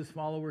 Jesus wants his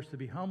followers to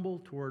be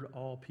humble toward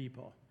all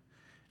people.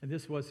 And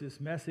this was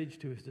his message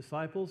to his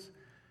disciples.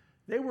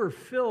 They were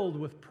filled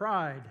with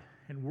pride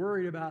and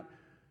worried about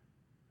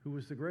who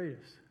was the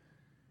greatest.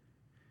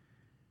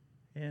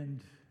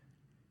 And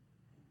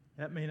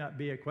that may not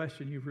be a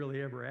question you've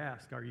really ever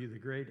asked, are you the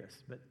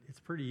greatest? But it's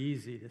pretty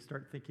easy to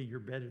start thinking you're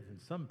better than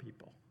some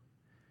people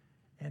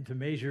and to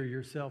measure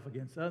yourself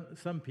against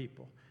some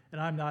people. And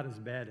I'm not as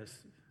bad as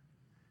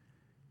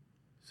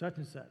such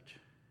and such.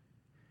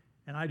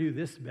 And I do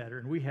this better,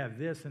 and we have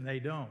this, and they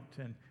don't.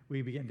 And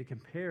we begin to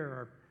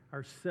compare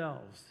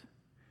ourselves.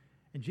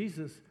 And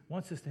Jesus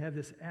wants us to have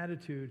this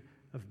attitude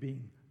of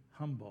being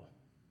humble.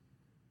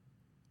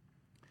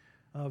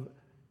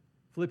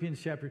 Philippians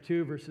chapter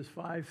 2, verses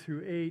 5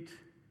 through 8,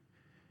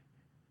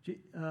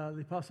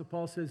 the Apostle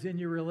Paul says, in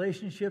your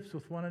relationships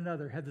with one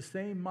another, have the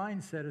same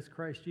mindset as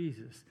Christ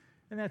Jesus.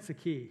 And that's the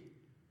key.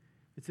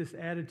 It's this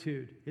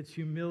attitude. It's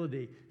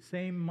humility.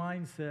 Same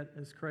mindset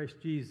as Christ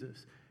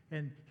Jesus.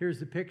 And here's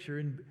the picture.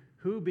 And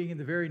who, being in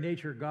the very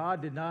nature of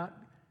God, did not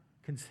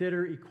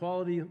consider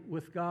equality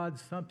with God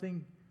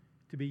something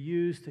to be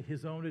used to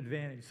his own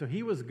advantage. So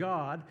he was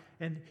God,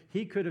 and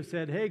he could have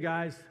said, hey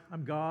guys,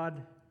 I'm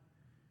God.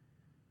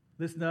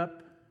 Listen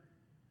up.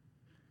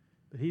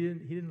 But he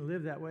didn't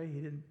live that way.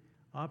 He didn't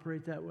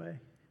operate that way.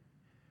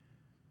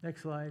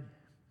 Next slide.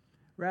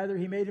 Rather,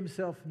 he made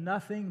himself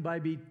nothing by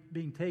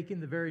being taken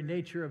the very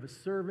nature of a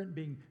servant,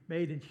 being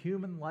made in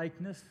human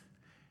likeness,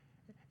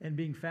 and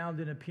being found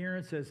in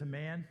appearance as a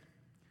man.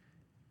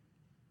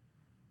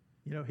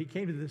 You know, he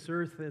came to this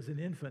earth as an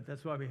infant.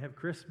 That's why we have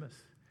Christmas.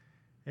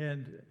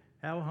 And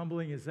how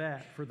humbling is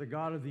that for the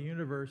God of the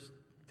universe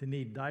to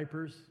need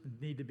diapers,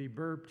 need to be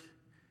burped,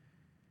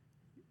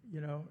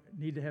 you know,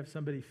 need to have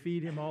somebody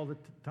feed him all the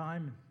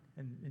time,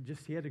 and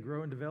just he had to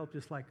grow and develop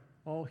just like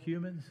all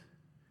humans.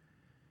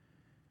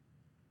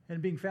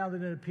 And being found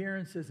in an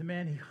appearance as a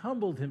man, he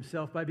humbled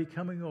himself by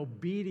becoming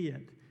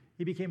obedient.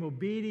 He became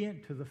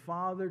obedient to the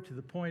Father to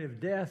the point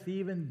of death,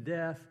 even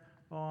death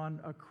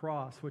on a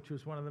cross, which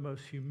was one of the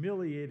most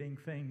humiliating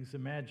things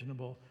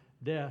imaginable,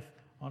 death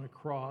on a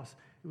cross.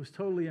 It was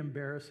totally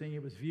embarrassing.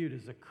 It was viewed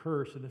as a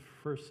curse in the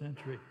first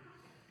century.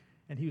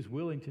 And he was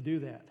willing to do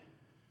that.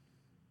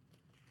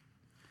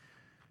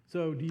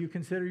 So, do you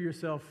consider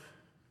yourself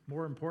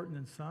more important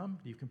than some?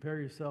 Do you compare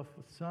yourself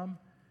with some?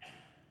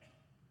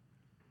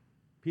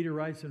 Peter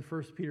writes in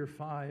 1 Peter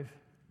 5,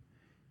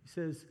 he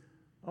says,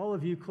 all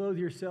of you clothe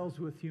yourselves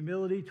with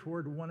humility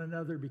toward one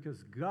another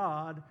because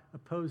God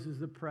opposes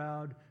the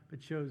proud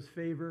but shows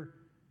favor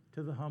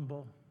to the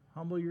humble.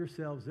 Humble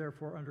yourselves,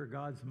 therefore, under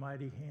God's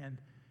mighty hand,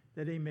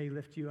 that he may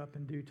lift you up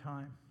in due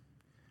time.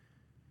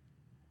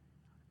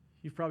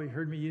 You've probably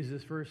heard me use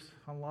this verse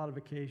on a lot of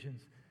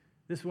occasions.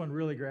 This one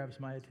really grabs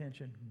my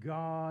attention.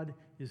 God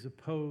is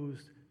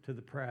opposed to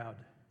the proud.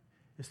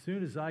 As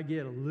soon as I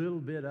get a little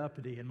bit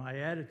uppity in my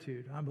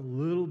attitude, I'm a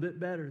little bit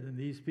better than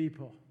these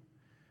people,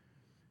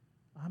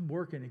 I'm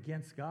working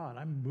against God.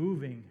 I'm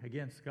moving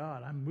against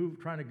God. I'm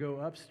trying to go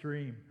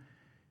upstream,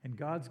 and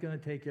God's going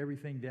to take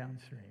everything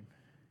downstream.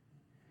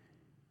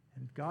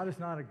 And God is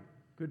not a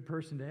good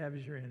person to have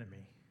as your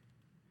enemy.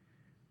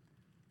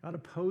 God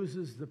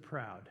opposes the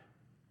proud,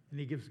 and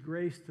he gives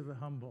grace to the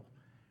humble.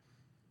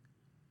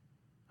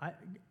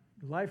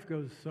 Life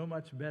goes so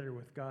much better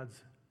with God's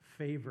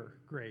favor,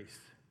 grace.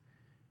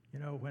 You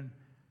know, when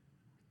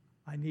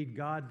I need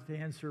God to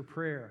answer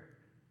prayer,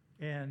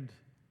 and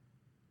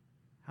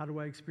how do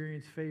I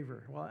experience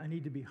favor? Well, I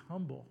need to be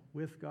humble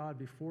with God,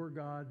 before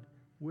God,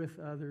 with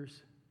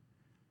others.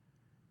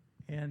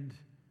 And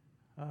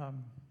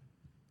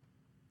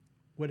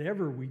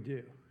whatever we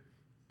do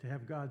to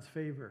have God's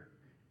favor,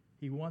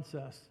 he wants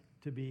us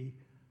to be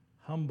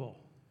humble.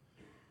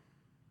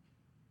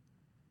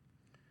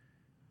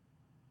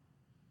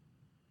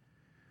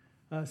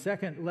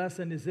 Second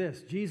lesson is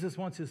this. Jesus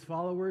wants his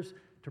followers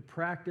to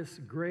practice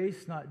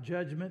grace, not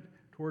judgment,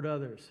 toward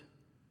others.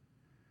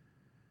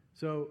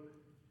 So,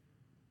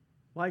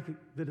 like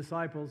the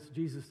disciples,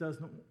 Jesus does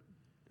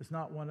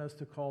not want us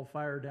to call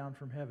fire down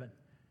from heaven.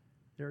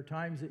 There are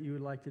times that you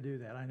would like to do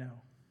that, I know.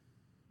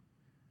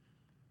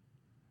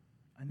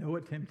 I know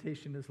what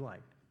temptation is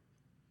like.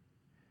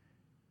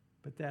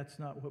 But that's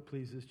not what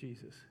pleases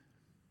Jesus.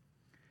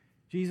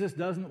 Jesus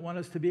doesn't want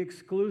us to be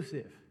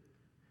exclusive.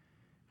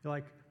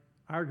 Like,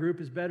 our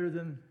group is better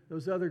than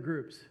those other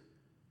groups.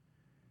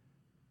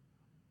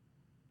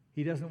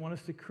 He doesn't want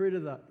us to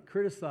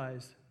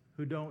criticize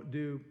who don't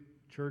do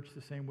church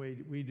the same way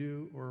we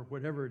do, or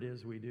whatever it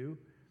is we do.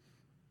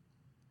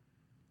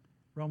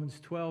 Romans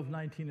 12,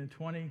 19 and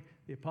 20,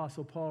 the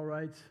Apostle Paul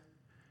writes,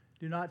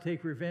 "Do not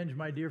take revenge,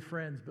 my dear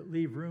friends, but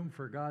leave room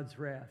for God's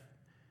wrath.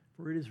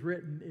 For it is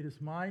written, 'It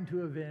is mine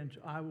to avenge,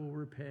 I will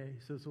repay,'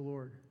 says the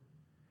Lord."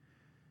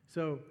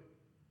 So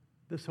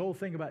this whole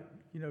thing about,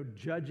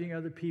 judging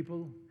other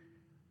people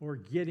or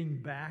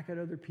getting back at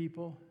other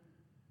people,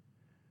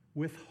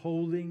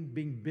 withholding,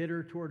 being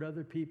bitter toward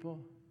other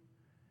people,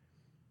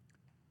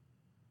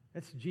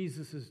 that's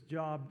Jesus'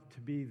 job to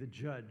be the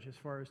judge as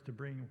far as to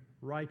bring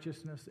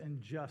righteousness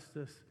and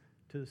justice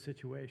to the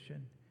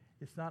situation.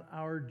 It's not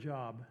our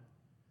job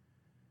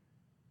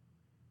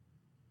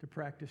to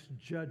practice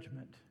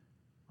judgment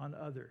on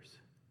others.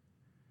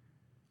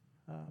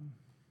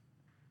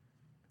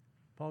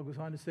 Paul goes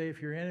on to say,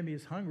 if your enemy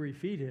is hungry,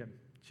 feed him.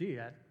 Gee,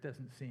 that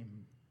doesn't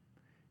seem...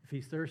 If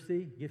he's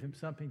thirsty, give him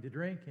something to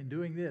drink. In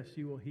doing this,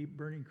 you will heap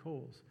burning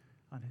coals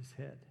on his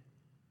head.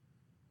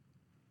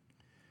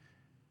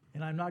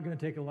 And I'm not going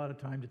to take a lot of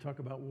time to talk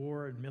about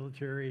war and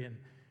military and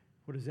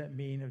what does that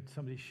mean if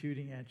somebody's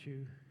shooting at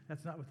you.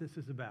 That's not what this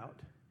is about.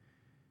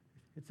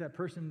 It's that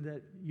person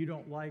that you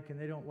don't like and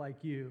they don't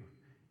like you.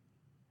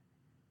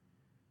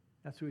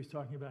 That's who he's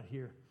talking about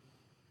here.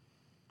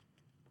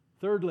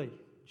 Thirdly,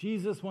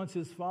 Jesus wants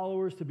his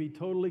followers to be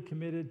totally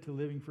committed to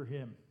living for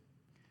him.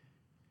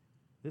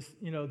 This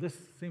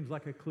seems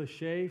like a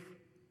cliche.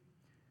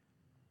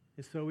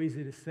 It's so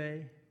easy to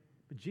say.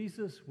 But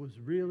Jesus was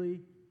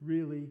really,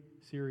 really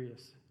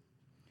serious.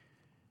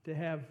 To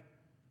have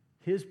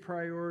his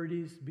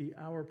priorities be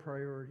our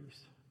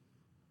priorities.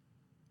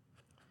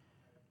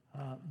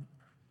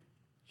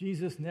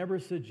 Jesus never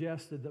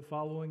suggested that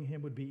following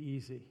him would be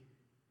easy.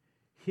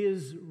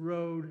 His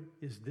road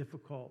is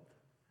difficult.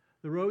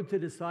 The road to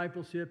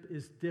discipleship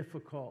is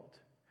difficult.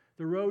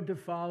 The road to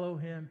follow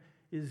him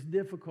is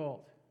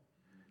difficult.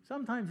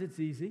 Sometimes it's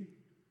easy.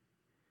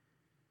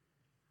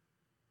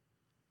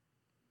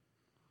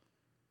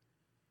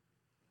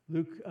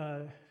 Luke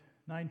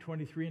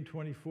 9:23 and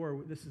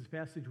 24, this is a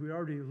passage we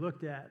already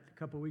looked at a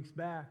couple weeks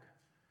back.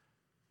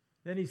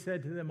 Then he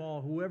said to them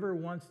all, "Whoever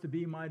wants to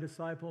be my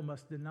disciple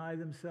must deny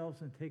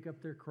themselves and take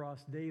up their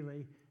cross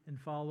daily and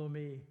follow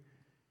me."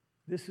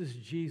 This is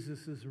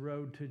Jesus'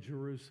 road to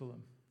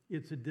Jerusalem.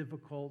 It's a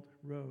difficult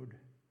road.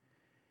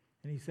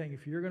 And he's saying,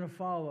 if you're going to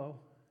follow,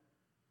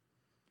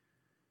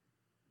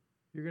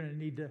 you're going to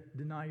need to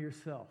deny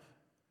yourself.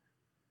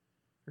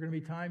 There are going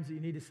to be times that you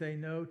need to say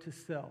no to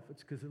self.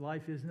 It's because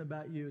life isn't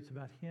about you, it's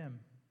about him.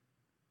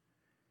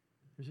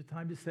 There's a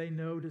time to say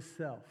no to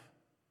self,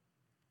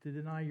 to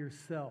deny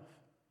yourself,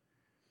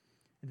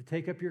 and to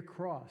take up your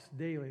cross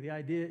daily. The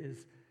idea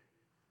is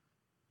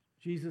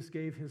Jesus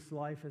gave his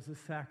life as a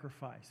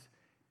sacrifice,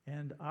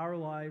 and our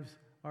lives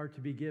are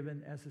to be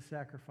given as a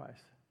sacrifice.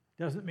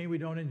 Doesn't mean we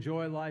don't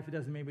enjoy life. It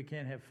doesn't mean we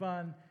can't have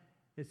fun.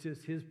 It's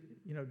just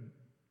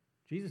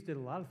Jesus did a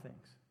lot of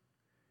things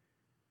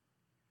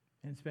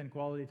and spent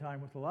quality time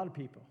with a lot of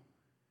people.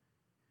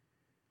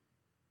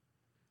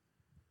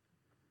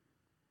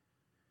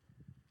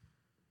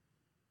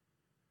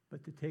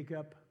 But to take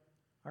up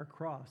our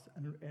cross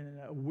and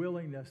a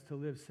willingness to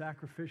live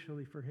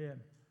sacrificially for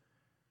him.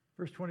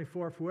 Verse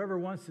 24, whoever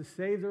wants to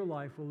save their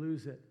life will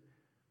lose it,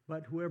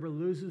 but whoever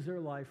loses their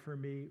life for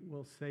me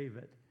will save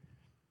it.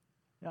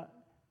 Now,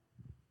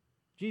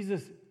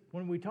 Jesus,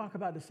 when we talk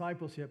about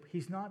discipleship,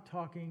 he's not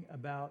talking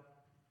about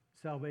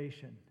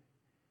salvation.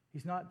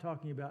 He's not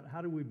talking about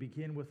how do we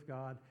begin with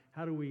God,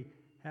 how do we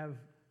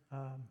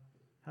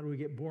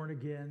get born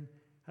again,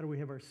 how do we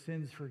have our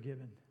sins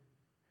forgiven.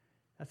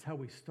 That's how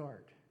we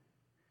start.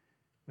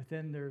 But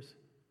then there's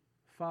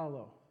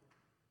follow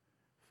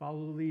the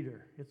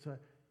leader. It's a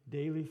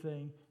daily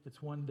thing.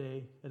 It's one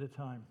day at a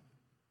time.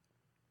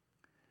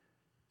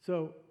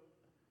 So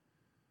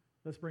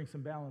let's bring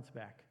some balance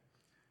back.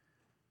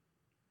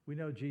 We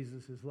know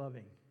Jesus is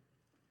loving.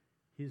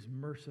 He's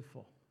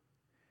merciful.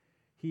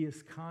 He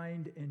is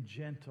kind and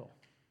gentle.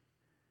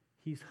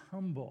 He's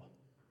humble.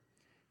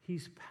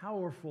 He's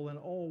powerful and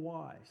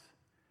all-wise.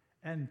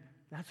 And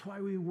that's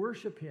why we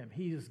worship him.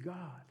 He is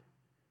God.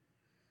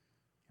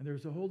 And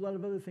there's a whole lot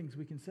of other things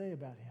we can say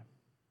about him.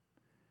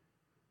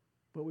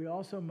 But we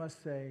also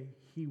must say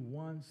he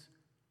wants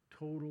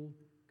total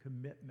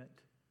commitment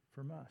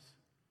from us.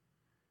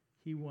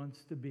 He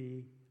wants to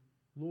be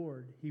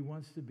Lord. He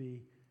wants to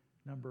be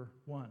number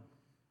one.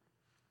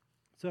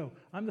 So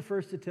I'm the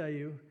first to tell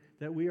you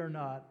that we are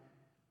not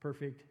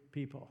perfect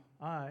people.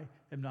 I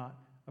am not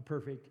a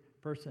perfect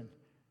person.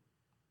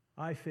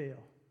 I fail.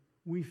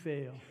 We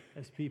fail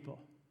as people.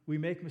 We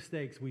make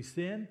mistakes. We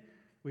sin.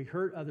 We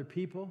hurt other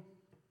people.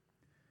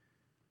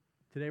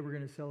 Today we're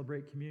going to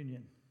celebrate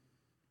communion.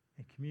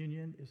 And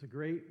communion is a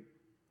great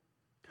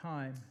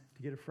time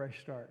to get a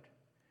fresh start,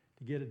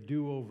 to get a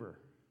do-over.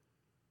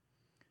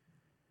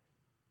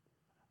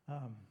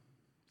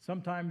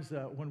 Sometimes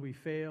when we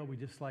fail, we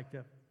just like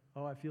to,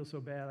 oh, I feel so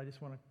bad. I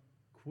just want to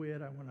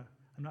quit. I'm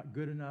not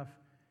good enough.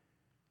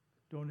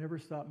 Don't ever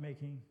stop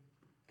making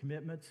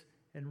commitments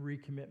and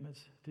recommitments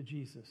to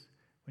Jesus.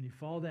 When you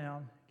fall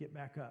down, get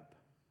back up.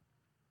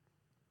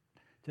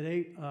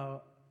 Today,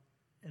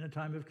 in a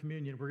time of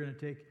communion, we're going to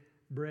take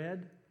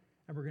bread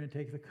and we're going to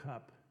take the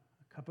cup,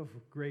 a cup of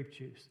grape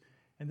juice.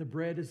 And the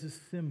bread is a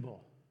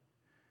symbol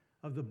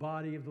of the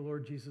body of the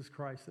Lord Jesus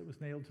Christ that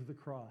was nailed to the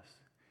cross.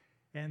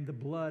 And the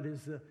blood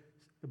is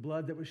the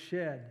blood that was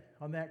shed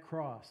on that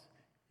cross.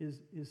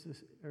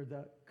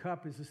 The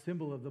cup is a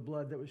symbol of the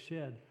blood that was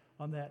shed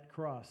on that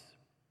cross.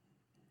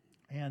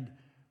 And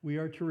we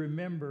are to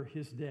remember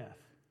his death.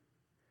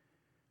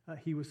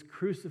 He was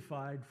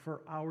crucified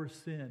for our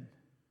sin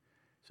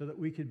so that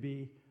we could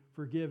be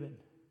forgiven.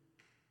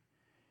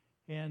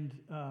 And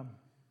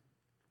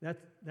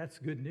that's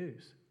good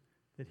news,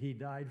 that he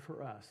died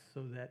for us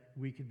so that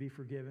we could be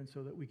forgiven,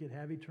 so that we could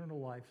have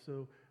eternal life,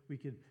 so we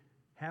could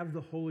have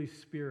the Holy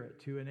Spirit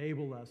to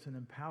enable us and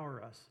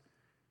empower us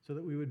so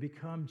that we would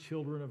become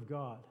children of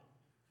God.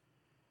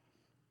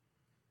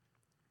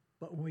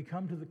 But when we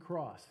come to the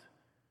cross,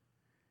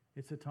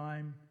 it's a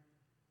time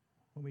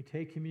when we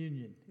take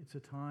communion, it's a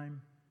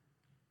time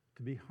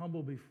to be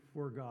humble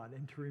before God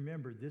and to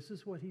remember this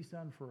is what he's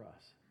done for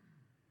us.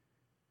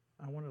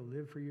 I want to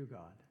live for you,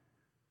 God.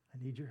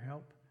 I need your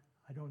help.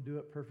 I don't do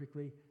it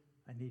perfectly.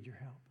 I need your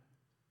help.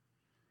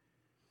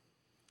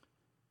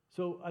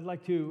 So I'd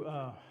like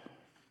to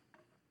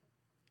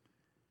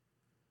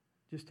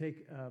just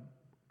take a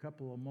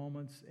couple of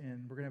moments,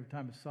 and we're going to have a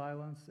time of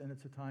silence, and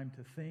it's a time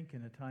to think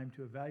and a time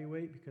to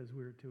evaluate, because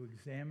we're to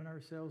examine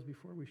ourselves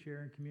before we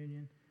share in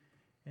communion.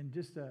 And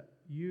just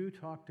you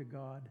talk to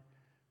God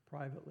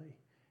privately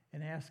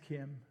and ask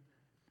him,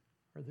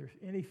 are there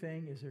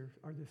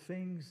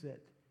things that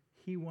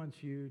he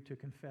wants you to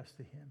confess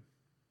to him?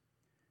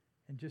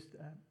 And just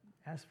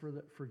ask for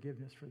the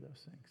forgiveness for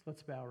those things.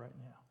 Let's bow right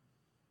now.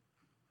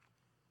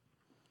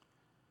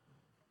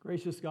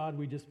 Gracious God,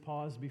 we just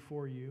pause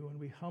before you and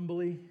we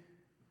humbly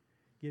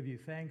give you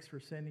thanks for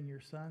sending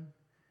your Son.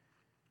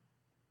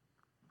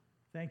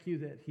 Thank you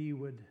that he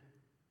would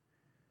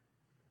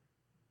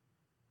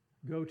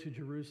go to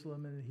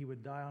Jerusalem and that he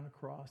would die on a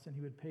cross and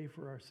he would pay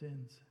for our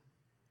sins.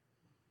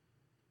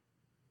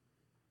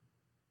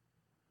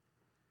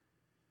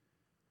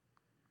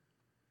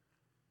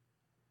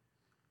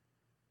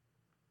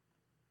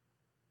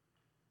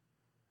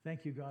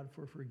 Thank you, God,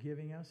 for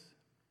forgiving us.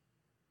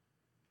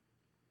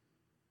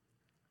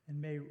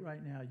 And may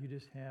right now you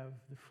just have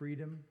the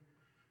freedom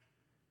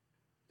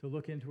to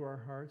look into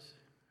our hearts,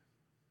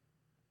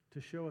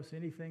 to show us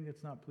anything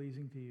that's not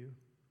pleasing to you.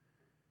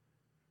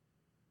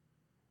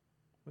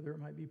 Whether it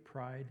might be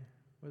pride,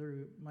 whether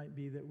it might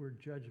be that we're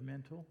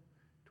judgmental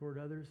toward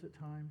others at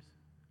times,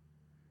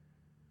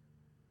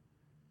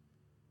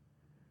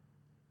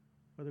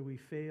 whether we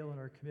fail in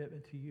our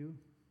commitment to you,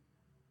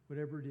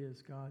 whatever it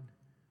is, God,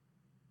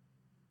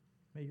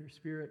 may your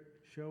Spirit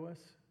show us.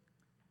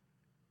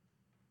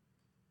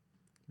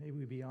 May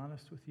we be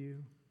honest with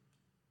you.